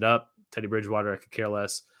hangs it up. Teddy Bridgewater, I could care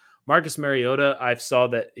less. Marcus Mariota, I saw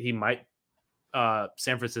that he might,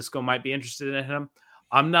 San Francisco might be interested in him.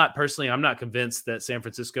 I'm not convinced that San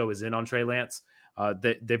Francisco is in on Trey Lance.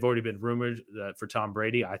 They've already been rumored for Tom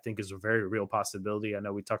Brady. I think is a very real possibility. I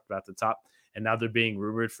know we talked about the top, and now they're being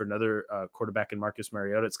rumored for another quarterback in Marcus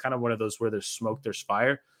Mariota. It's kind of one of those where there's smoke, there's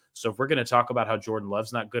fire. So if we're going to talk about how Jordan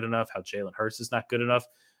Love's not good enough, how Jalen Hurts is not good enough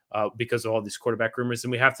because of all these quarterback rumors,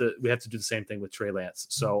 then we have to do the same thing with Trey Lance.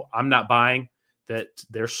 So I'm not buying that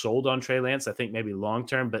they're sold on Trey Lance. I think maybe long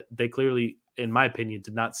term, but they clearly, in my opinion,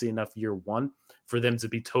 did not see enough year one for them to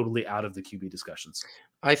be totally out of the QB discussions.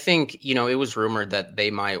 I think, it was rumored that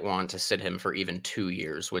they might want to sit him for even 2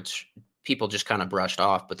 years, which people just kind of brushed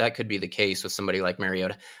off, but that could be the case with somebody like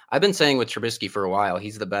Mariota. I've been saying with Trubisky for a while,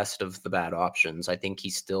 he's the best of the bad options. I think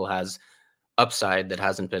he still has upside that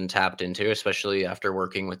hasn't been tapped into, especially after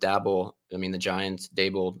working with Dabble. I mean, the Giants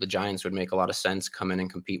would make a lot of sense, come in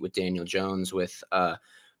and compete with Daniel Jones with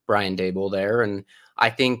Brian Daboll there. And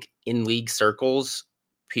I think in league circles,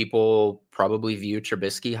 people probably view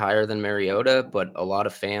Trubisky higher than Mariota, but a lot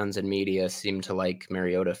of fans and media seem to like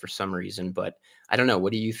Mariota for some reason. But I don't know.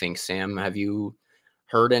 What do you think, Sam? Have you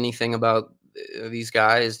heard anything about these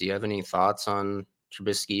guys? Do you have any thoughts on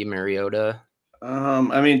Trubisky, Mariota?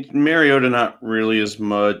 I mean, Mariota, not really as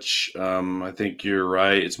much. I think you're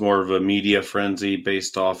right. It's more of a media frenzy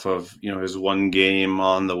based off of, his one game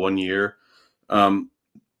on the 1 year.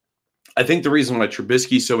 I think the reason why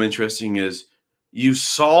Trubisky's so interesting is you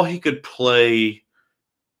saw he could play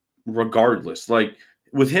regardless. Like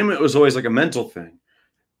with him, it was always like a mental thing.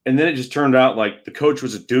 And then it just turned out like the coach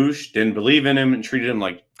was a douche, didn't believe in him, and treated him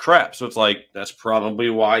like crap. So it's like, that's probably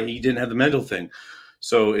why he didn't have the mental thing.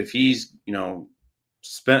 So if he's,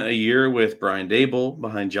 spent a year with Brian Daboll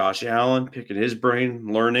behind Josh Allen, picking his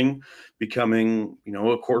brain, learning, becoming,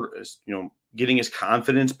 getting his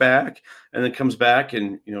confidence back, and then comes back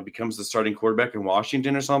and, becomes the starting quarterback in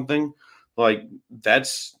Washington or something, like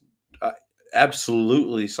that's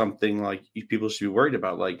absolutely something like people should be worried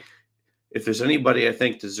about. Like if there's anybody I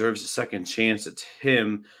think deserves a second chance, it's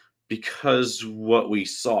him, because what we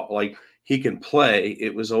saw, like he can play.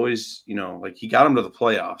 It was always, like he got him to the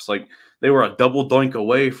playoffs. Like they were a double doink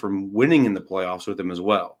away from winning in the playoffs with him as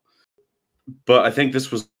well. But I think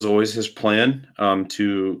this was always his plan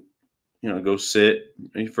to, go sit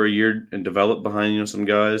for a year and develop behind, some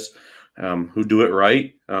guys who do it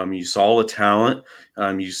right. You saw the talent.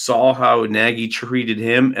 You saw how Nagy treated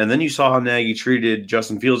him, and then you saw how Nagy treated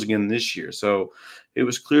Justin Fields again this year. So it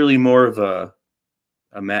was clearly more of a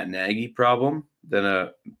Matt Nagy problem than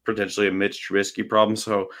potentially a Mitch Trubisky problem.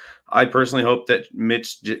 So I personally hope that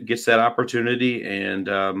Mitch gets that opportunity, and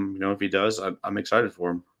if he does, I'm excited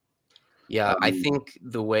for him. Yeah, I think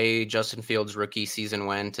the way Justin Fields' rookie season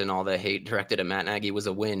went and all the hate directed at Matt Nagy was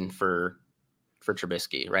a win for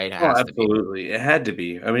Trubisky, right? Absolutely. It had to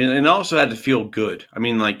be. I mean, and also had to feel good. I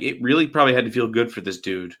mean, like it really probably had to feel good for this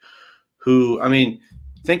dude who, I mean,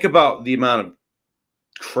 think about the amount of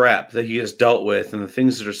crap that he has dealt with and the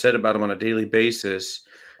things that are said about him on a daily basis.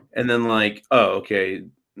 And then like, oh, okay,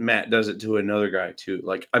 Matt does it to another guy too.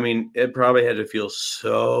 Like, I mean, it probably had to feel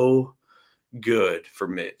so good for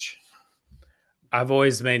Mitch. I've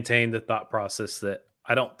always maintained the thought process that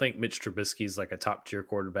I don't think Mitch Trubisky is like a top tier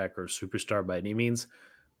quarterback or a superstar by any means,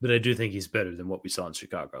 but I do think he's better than what we saw in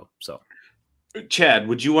Chicago. So, Chad,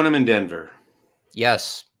 would you want him in Denver?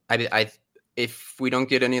 Yes. If we don't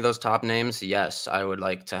get any of those top names, yes, I would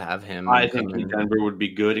like to have him. I think Denver would be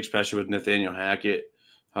good, especially with Nathaniel Hackett,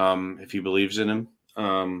 if he believes in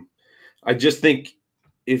him. I just think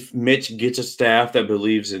if Mitch gets a staff that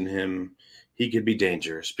believes in him, he could be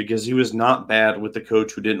dangerous because he was not bad with the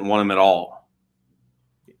coach who didn't want him at all.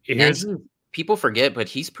 People forget, but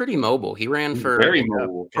he's pretty mobile. He ran for very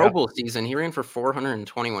mobile. Pro Bowl season. He ran for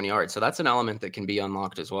 421 yards. So that's an element that can be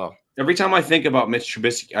unlocked as well. Every time I think about Mitch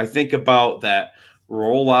Trubisky, I think about that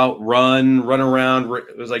rollout, run around.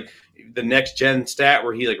 It was like the next gen stat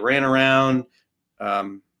where he like ran around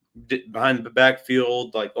behind the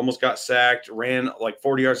backfield, like almost got sacked, ran like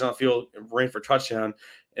 40 yards on the field, ran for a touchdown,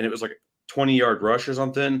 and it was like a 20-yard rush or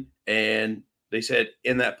something. And they said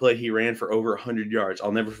in that play he ran for over 100 yards.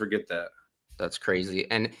 I'll never forget that. That's crazy.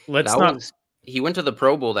 And he went to the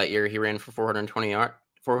Pro Bowl that year. He ran for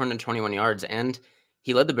 421 yards, and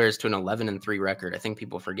he led the Bears to an 11-3 record. I think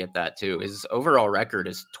people forget that too. His overall record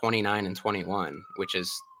is 29-21, which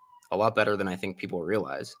is a lot better than I think people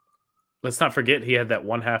realize. Let's not forget he had that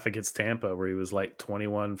one half against Tampa where he was like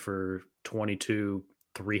 21 for 22,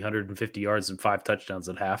 350 yards and 5 touchdowns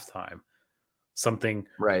at halftime. Something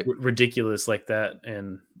ridiculous like that.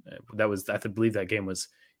 And that was, I believe that game was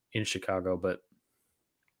in Chicago, but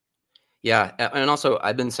yeah. And also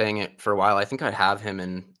I've been saying it for a while. I think I have him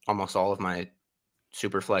in almost all of my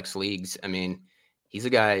super flex leagues. I mean, he's a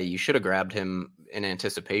guy, you should have grabbed him in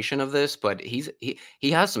anticipation of this, but he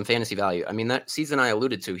has some fantasy value. I mean, that season I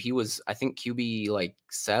alluded to, he was, I think QB like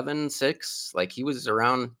 7, 6, like he was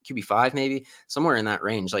around QB 5, maybe somewhere in that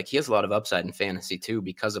range. Like he has a lot of upside in fantasy too,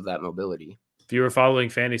 because of that mobility. If you were following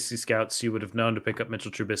Fantasy Scouts, you would have known to pick up Mitchell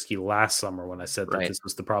Trubisky last summer when I said that this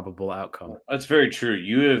was the probable outcome. That's very true.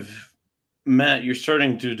 Matt, you're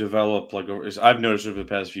starting to develop, like I've noticed over the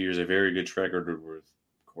past few years, a very good track record with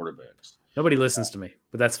quarterbacks. Nobody listens to me,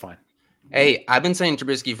 but that's fine. Hey, I've been saying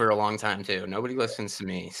Trubisky for a long time too. Nobody listens to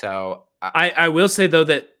me. So I will say though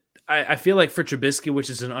that I feel like for Trubisky, which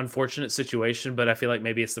is an unfortunate situation, but I feel like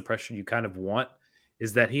maybe it's the pressure you kind of want,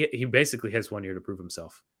 is that he basically has 1 year to prove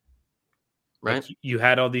himself. Right. Like you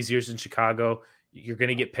had all these years in Chicago. You're going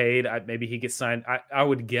to get paid. Maybe he gets signed. I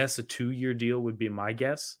would guess a 2-year deal would be my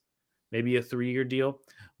guess. Maybe a 3-year deal.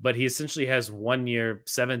 But he essentially has 1 year,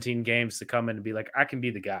 17 games to come in and be like, I can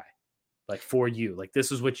be the guy. Like for you. Like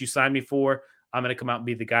this is what you signed me for. I'm going to come out and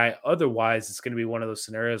be the guy. Otherwise, it's going to be one of those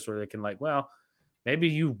scenarios where they can like, well, maybe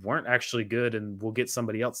you weren't actually good and we'll get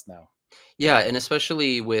somebody else now. Yeah, and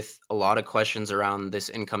especially with a lot of questions around this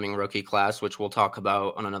incoming rookie class, which we'll talk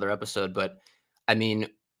about on another episode. But I mean,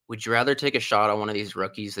 would you rather take a shot on one of these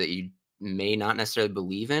rookies that you may not necessarily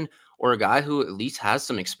believe in, or a guy who at least has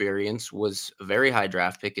some experience, was a very high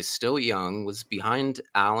draft pick, is still young, was behind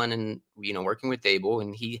Allen and, working with Dable,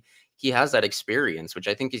 and he has that experience, which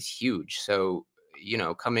I think is huge. So,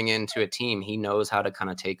 coming into a team, he knows how to kind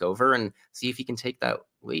of take over and see if he can take that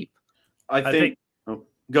leap. I think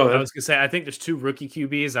go ahead. I was going to say, I think there's 2 rookie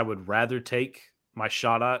QBs I would rather take my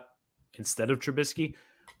shot at instead of Trubisky.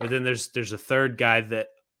 But then there's a third guy that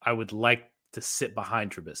I would like to sit behind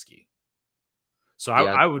Trubisky. So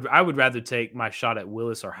I would rather take my shot at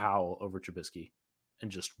Willis or Howell over Trubisky, and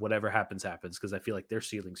just whatever happens, because I feel like their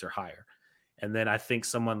ceilings are higher. And then I think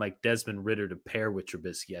someone like Desmond Ridder to pair with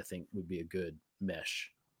Trubisky, I think would be a good mesh.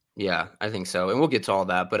 Yeah, I think so. And we'll get to all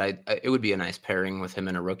that, but it would be a nice pairing with him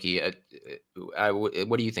and a rookie.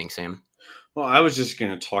 What do you think, Sam? Well, I was just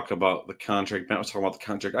going to talk about the contract. Matt was talking about the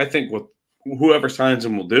contract. I think what whoever signs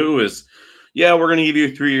him will do is, we're going to give you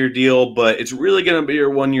a 3-year deal, but it's really going to be your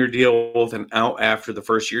 1-year deal with an out after the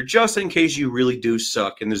first year, just in case you really do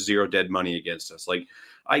suck and there's 0 dead money against us. Like,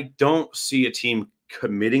 I don't see a team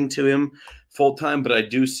committing to him full time, but I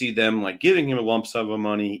do see them like giving him a lump sum of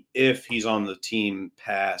money if he's on the team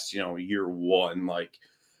past, year 1. Like,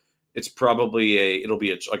 it's probably it'll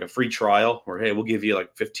be like a free trial where, hey, we'll give you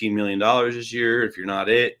like $15 million this year. If you're not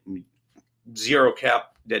 0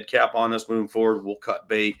 dead cap on us moving forward, we'll cut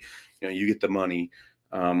bait. You get the money.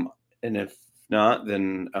 And if not,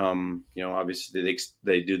 then, obviously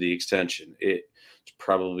they do the extension. It's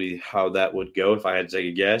probably how that would go if I had to take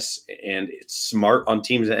a guess. And it's smart on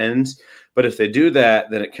teams' ends. But if they do that,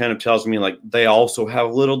 then it kind of tells me like they also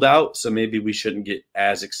have little doubt. So maybe we shouldn't get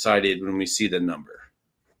as excited when we see the number.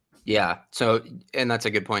 Yeah. So, and that's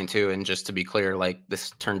a good point too. And just to be clear, like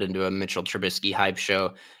this turned into a Mitchell Trubisky hype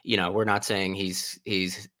show. We're not saying he's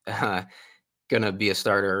going to be a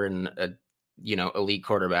starter and elite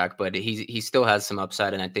quarterback, but he still has some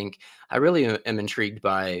upside. And I think I really am intrigued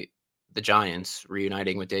by the Giants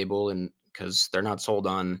reuniting with Dable, and because they're not sold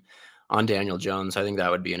on Daniel Jones. I think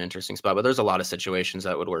that would be an interesting spot, but there's a lot of situations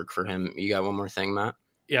that would work for him. You got one more thing, Matt?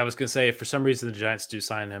 Yeah, I was going to say, if for some reason the Giants do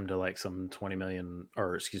sign him to like some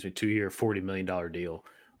 2-year, $40 million deal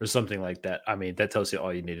or something like that, I mean, that tells you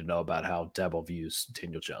all you need to know about how Dabo views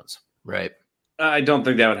Daniel Jones. Right. I don't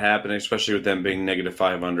think that would happen, especially with them being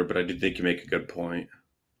 -500, but I do think you make a good point.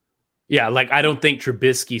 Yeah, like I don't think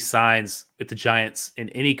Trubisky signs with the Giants in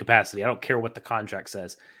any capacity. I don't care what the contract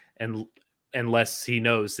says, and unless he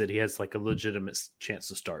knows that he has like a legitimate chance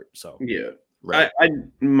to start. So yeah, right.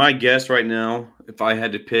 My guess right now, if I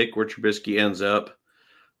had to pick where Trubisky ends up,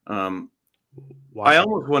 I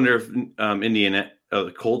almost wonder if Indiana,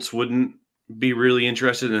 the Colts wouldn't be really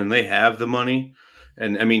interested, and they have the money.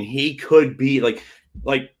 And I mean, he could be like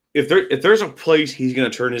if there's a place he's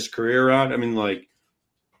going to turn his career around. I mean, like,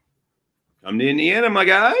 come to Indiana, my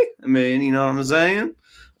guy. I mean, you know what I'm saying?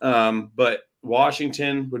 But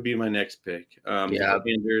Washington would be my next pick.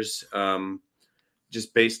 Commanders,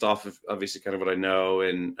 just based off of obviously kind of what I know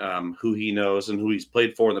and who he knows and who he's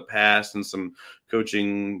played for in the past, and some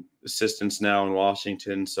coaching assistants now in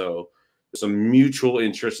Washington. So some mutual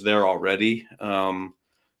interest there already.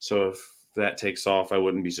 So if that takes off, I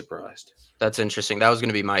wouldn't be surprised. That's interesting. That was going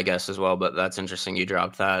to be my guess as well, but that's interesting. You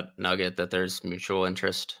dropped that nugget that there's mutual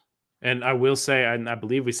interest. And I will say, and I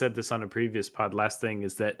believe we said this on a previous pod, last thing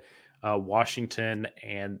is that Washington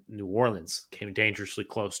and New Orleans came dangerously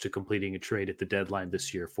close to completing a trade at the deadline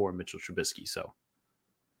this year for Mitchell Trubisky. So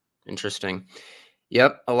interesting.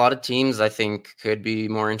 Yep. A lot of teams I think could be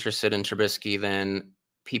more interested in Trubisky than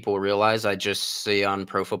people realize. I just see on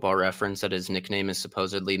Pro Football Reference that his nickname is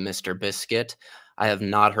supposedly Mr. Biscuit. I have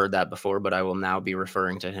not heard that before, but I will now be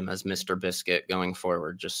referring to him as Mr. Biscuit going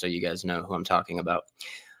forward, just so you guys know who I'm talking about.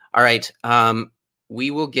 All right.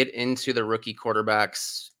 We will get into the rookie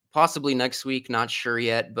quarterbacks possibly next week. Not sure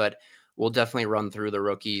yet, but we'll definitely run through the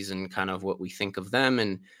rookies and kind of what we think of them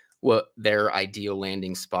and what their ideal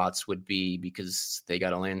landing spots would be, because they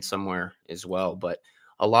got to land somewhere as well. But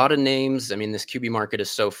a lot of names. I mean, this QB market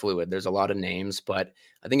is so fluid. There's a lot of names, but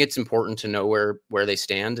I think it's important to know where they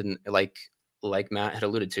stand. And like Matt had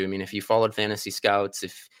alluded to, I mean, if you followed Fantasy Scouts,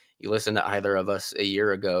 if you listened to either of us a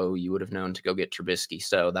year ago, you would have known to go get Trubisky.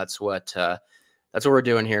 So that's what we're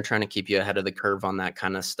doing here, trying to keep you ahead of the curve on that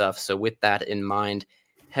kind of stuff. So with that in mind,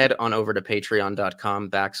 head on over to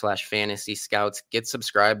patreon.com/fantasy scouts. Get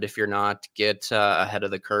subscribed if you're not. Get ahead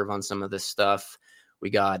of the curve on some of this stuff. We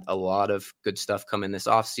got a lot of good stuff coming this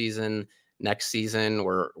offseason. Next season,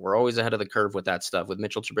 we're always ahead of the curve with that stuff. With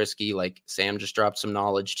Mitchell Trubisky, like Sam just dropped some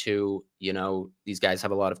knowledge too. You know, these guys have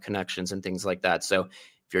a lot of connections and things like that. So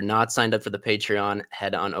if you're not signed up for the Patreon,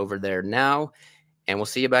 head on over there now. And we'll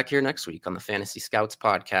see you back here next week on the Fantasy Scouts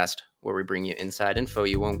podcast, where we bring you inside info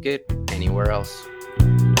you won't get anywhere else.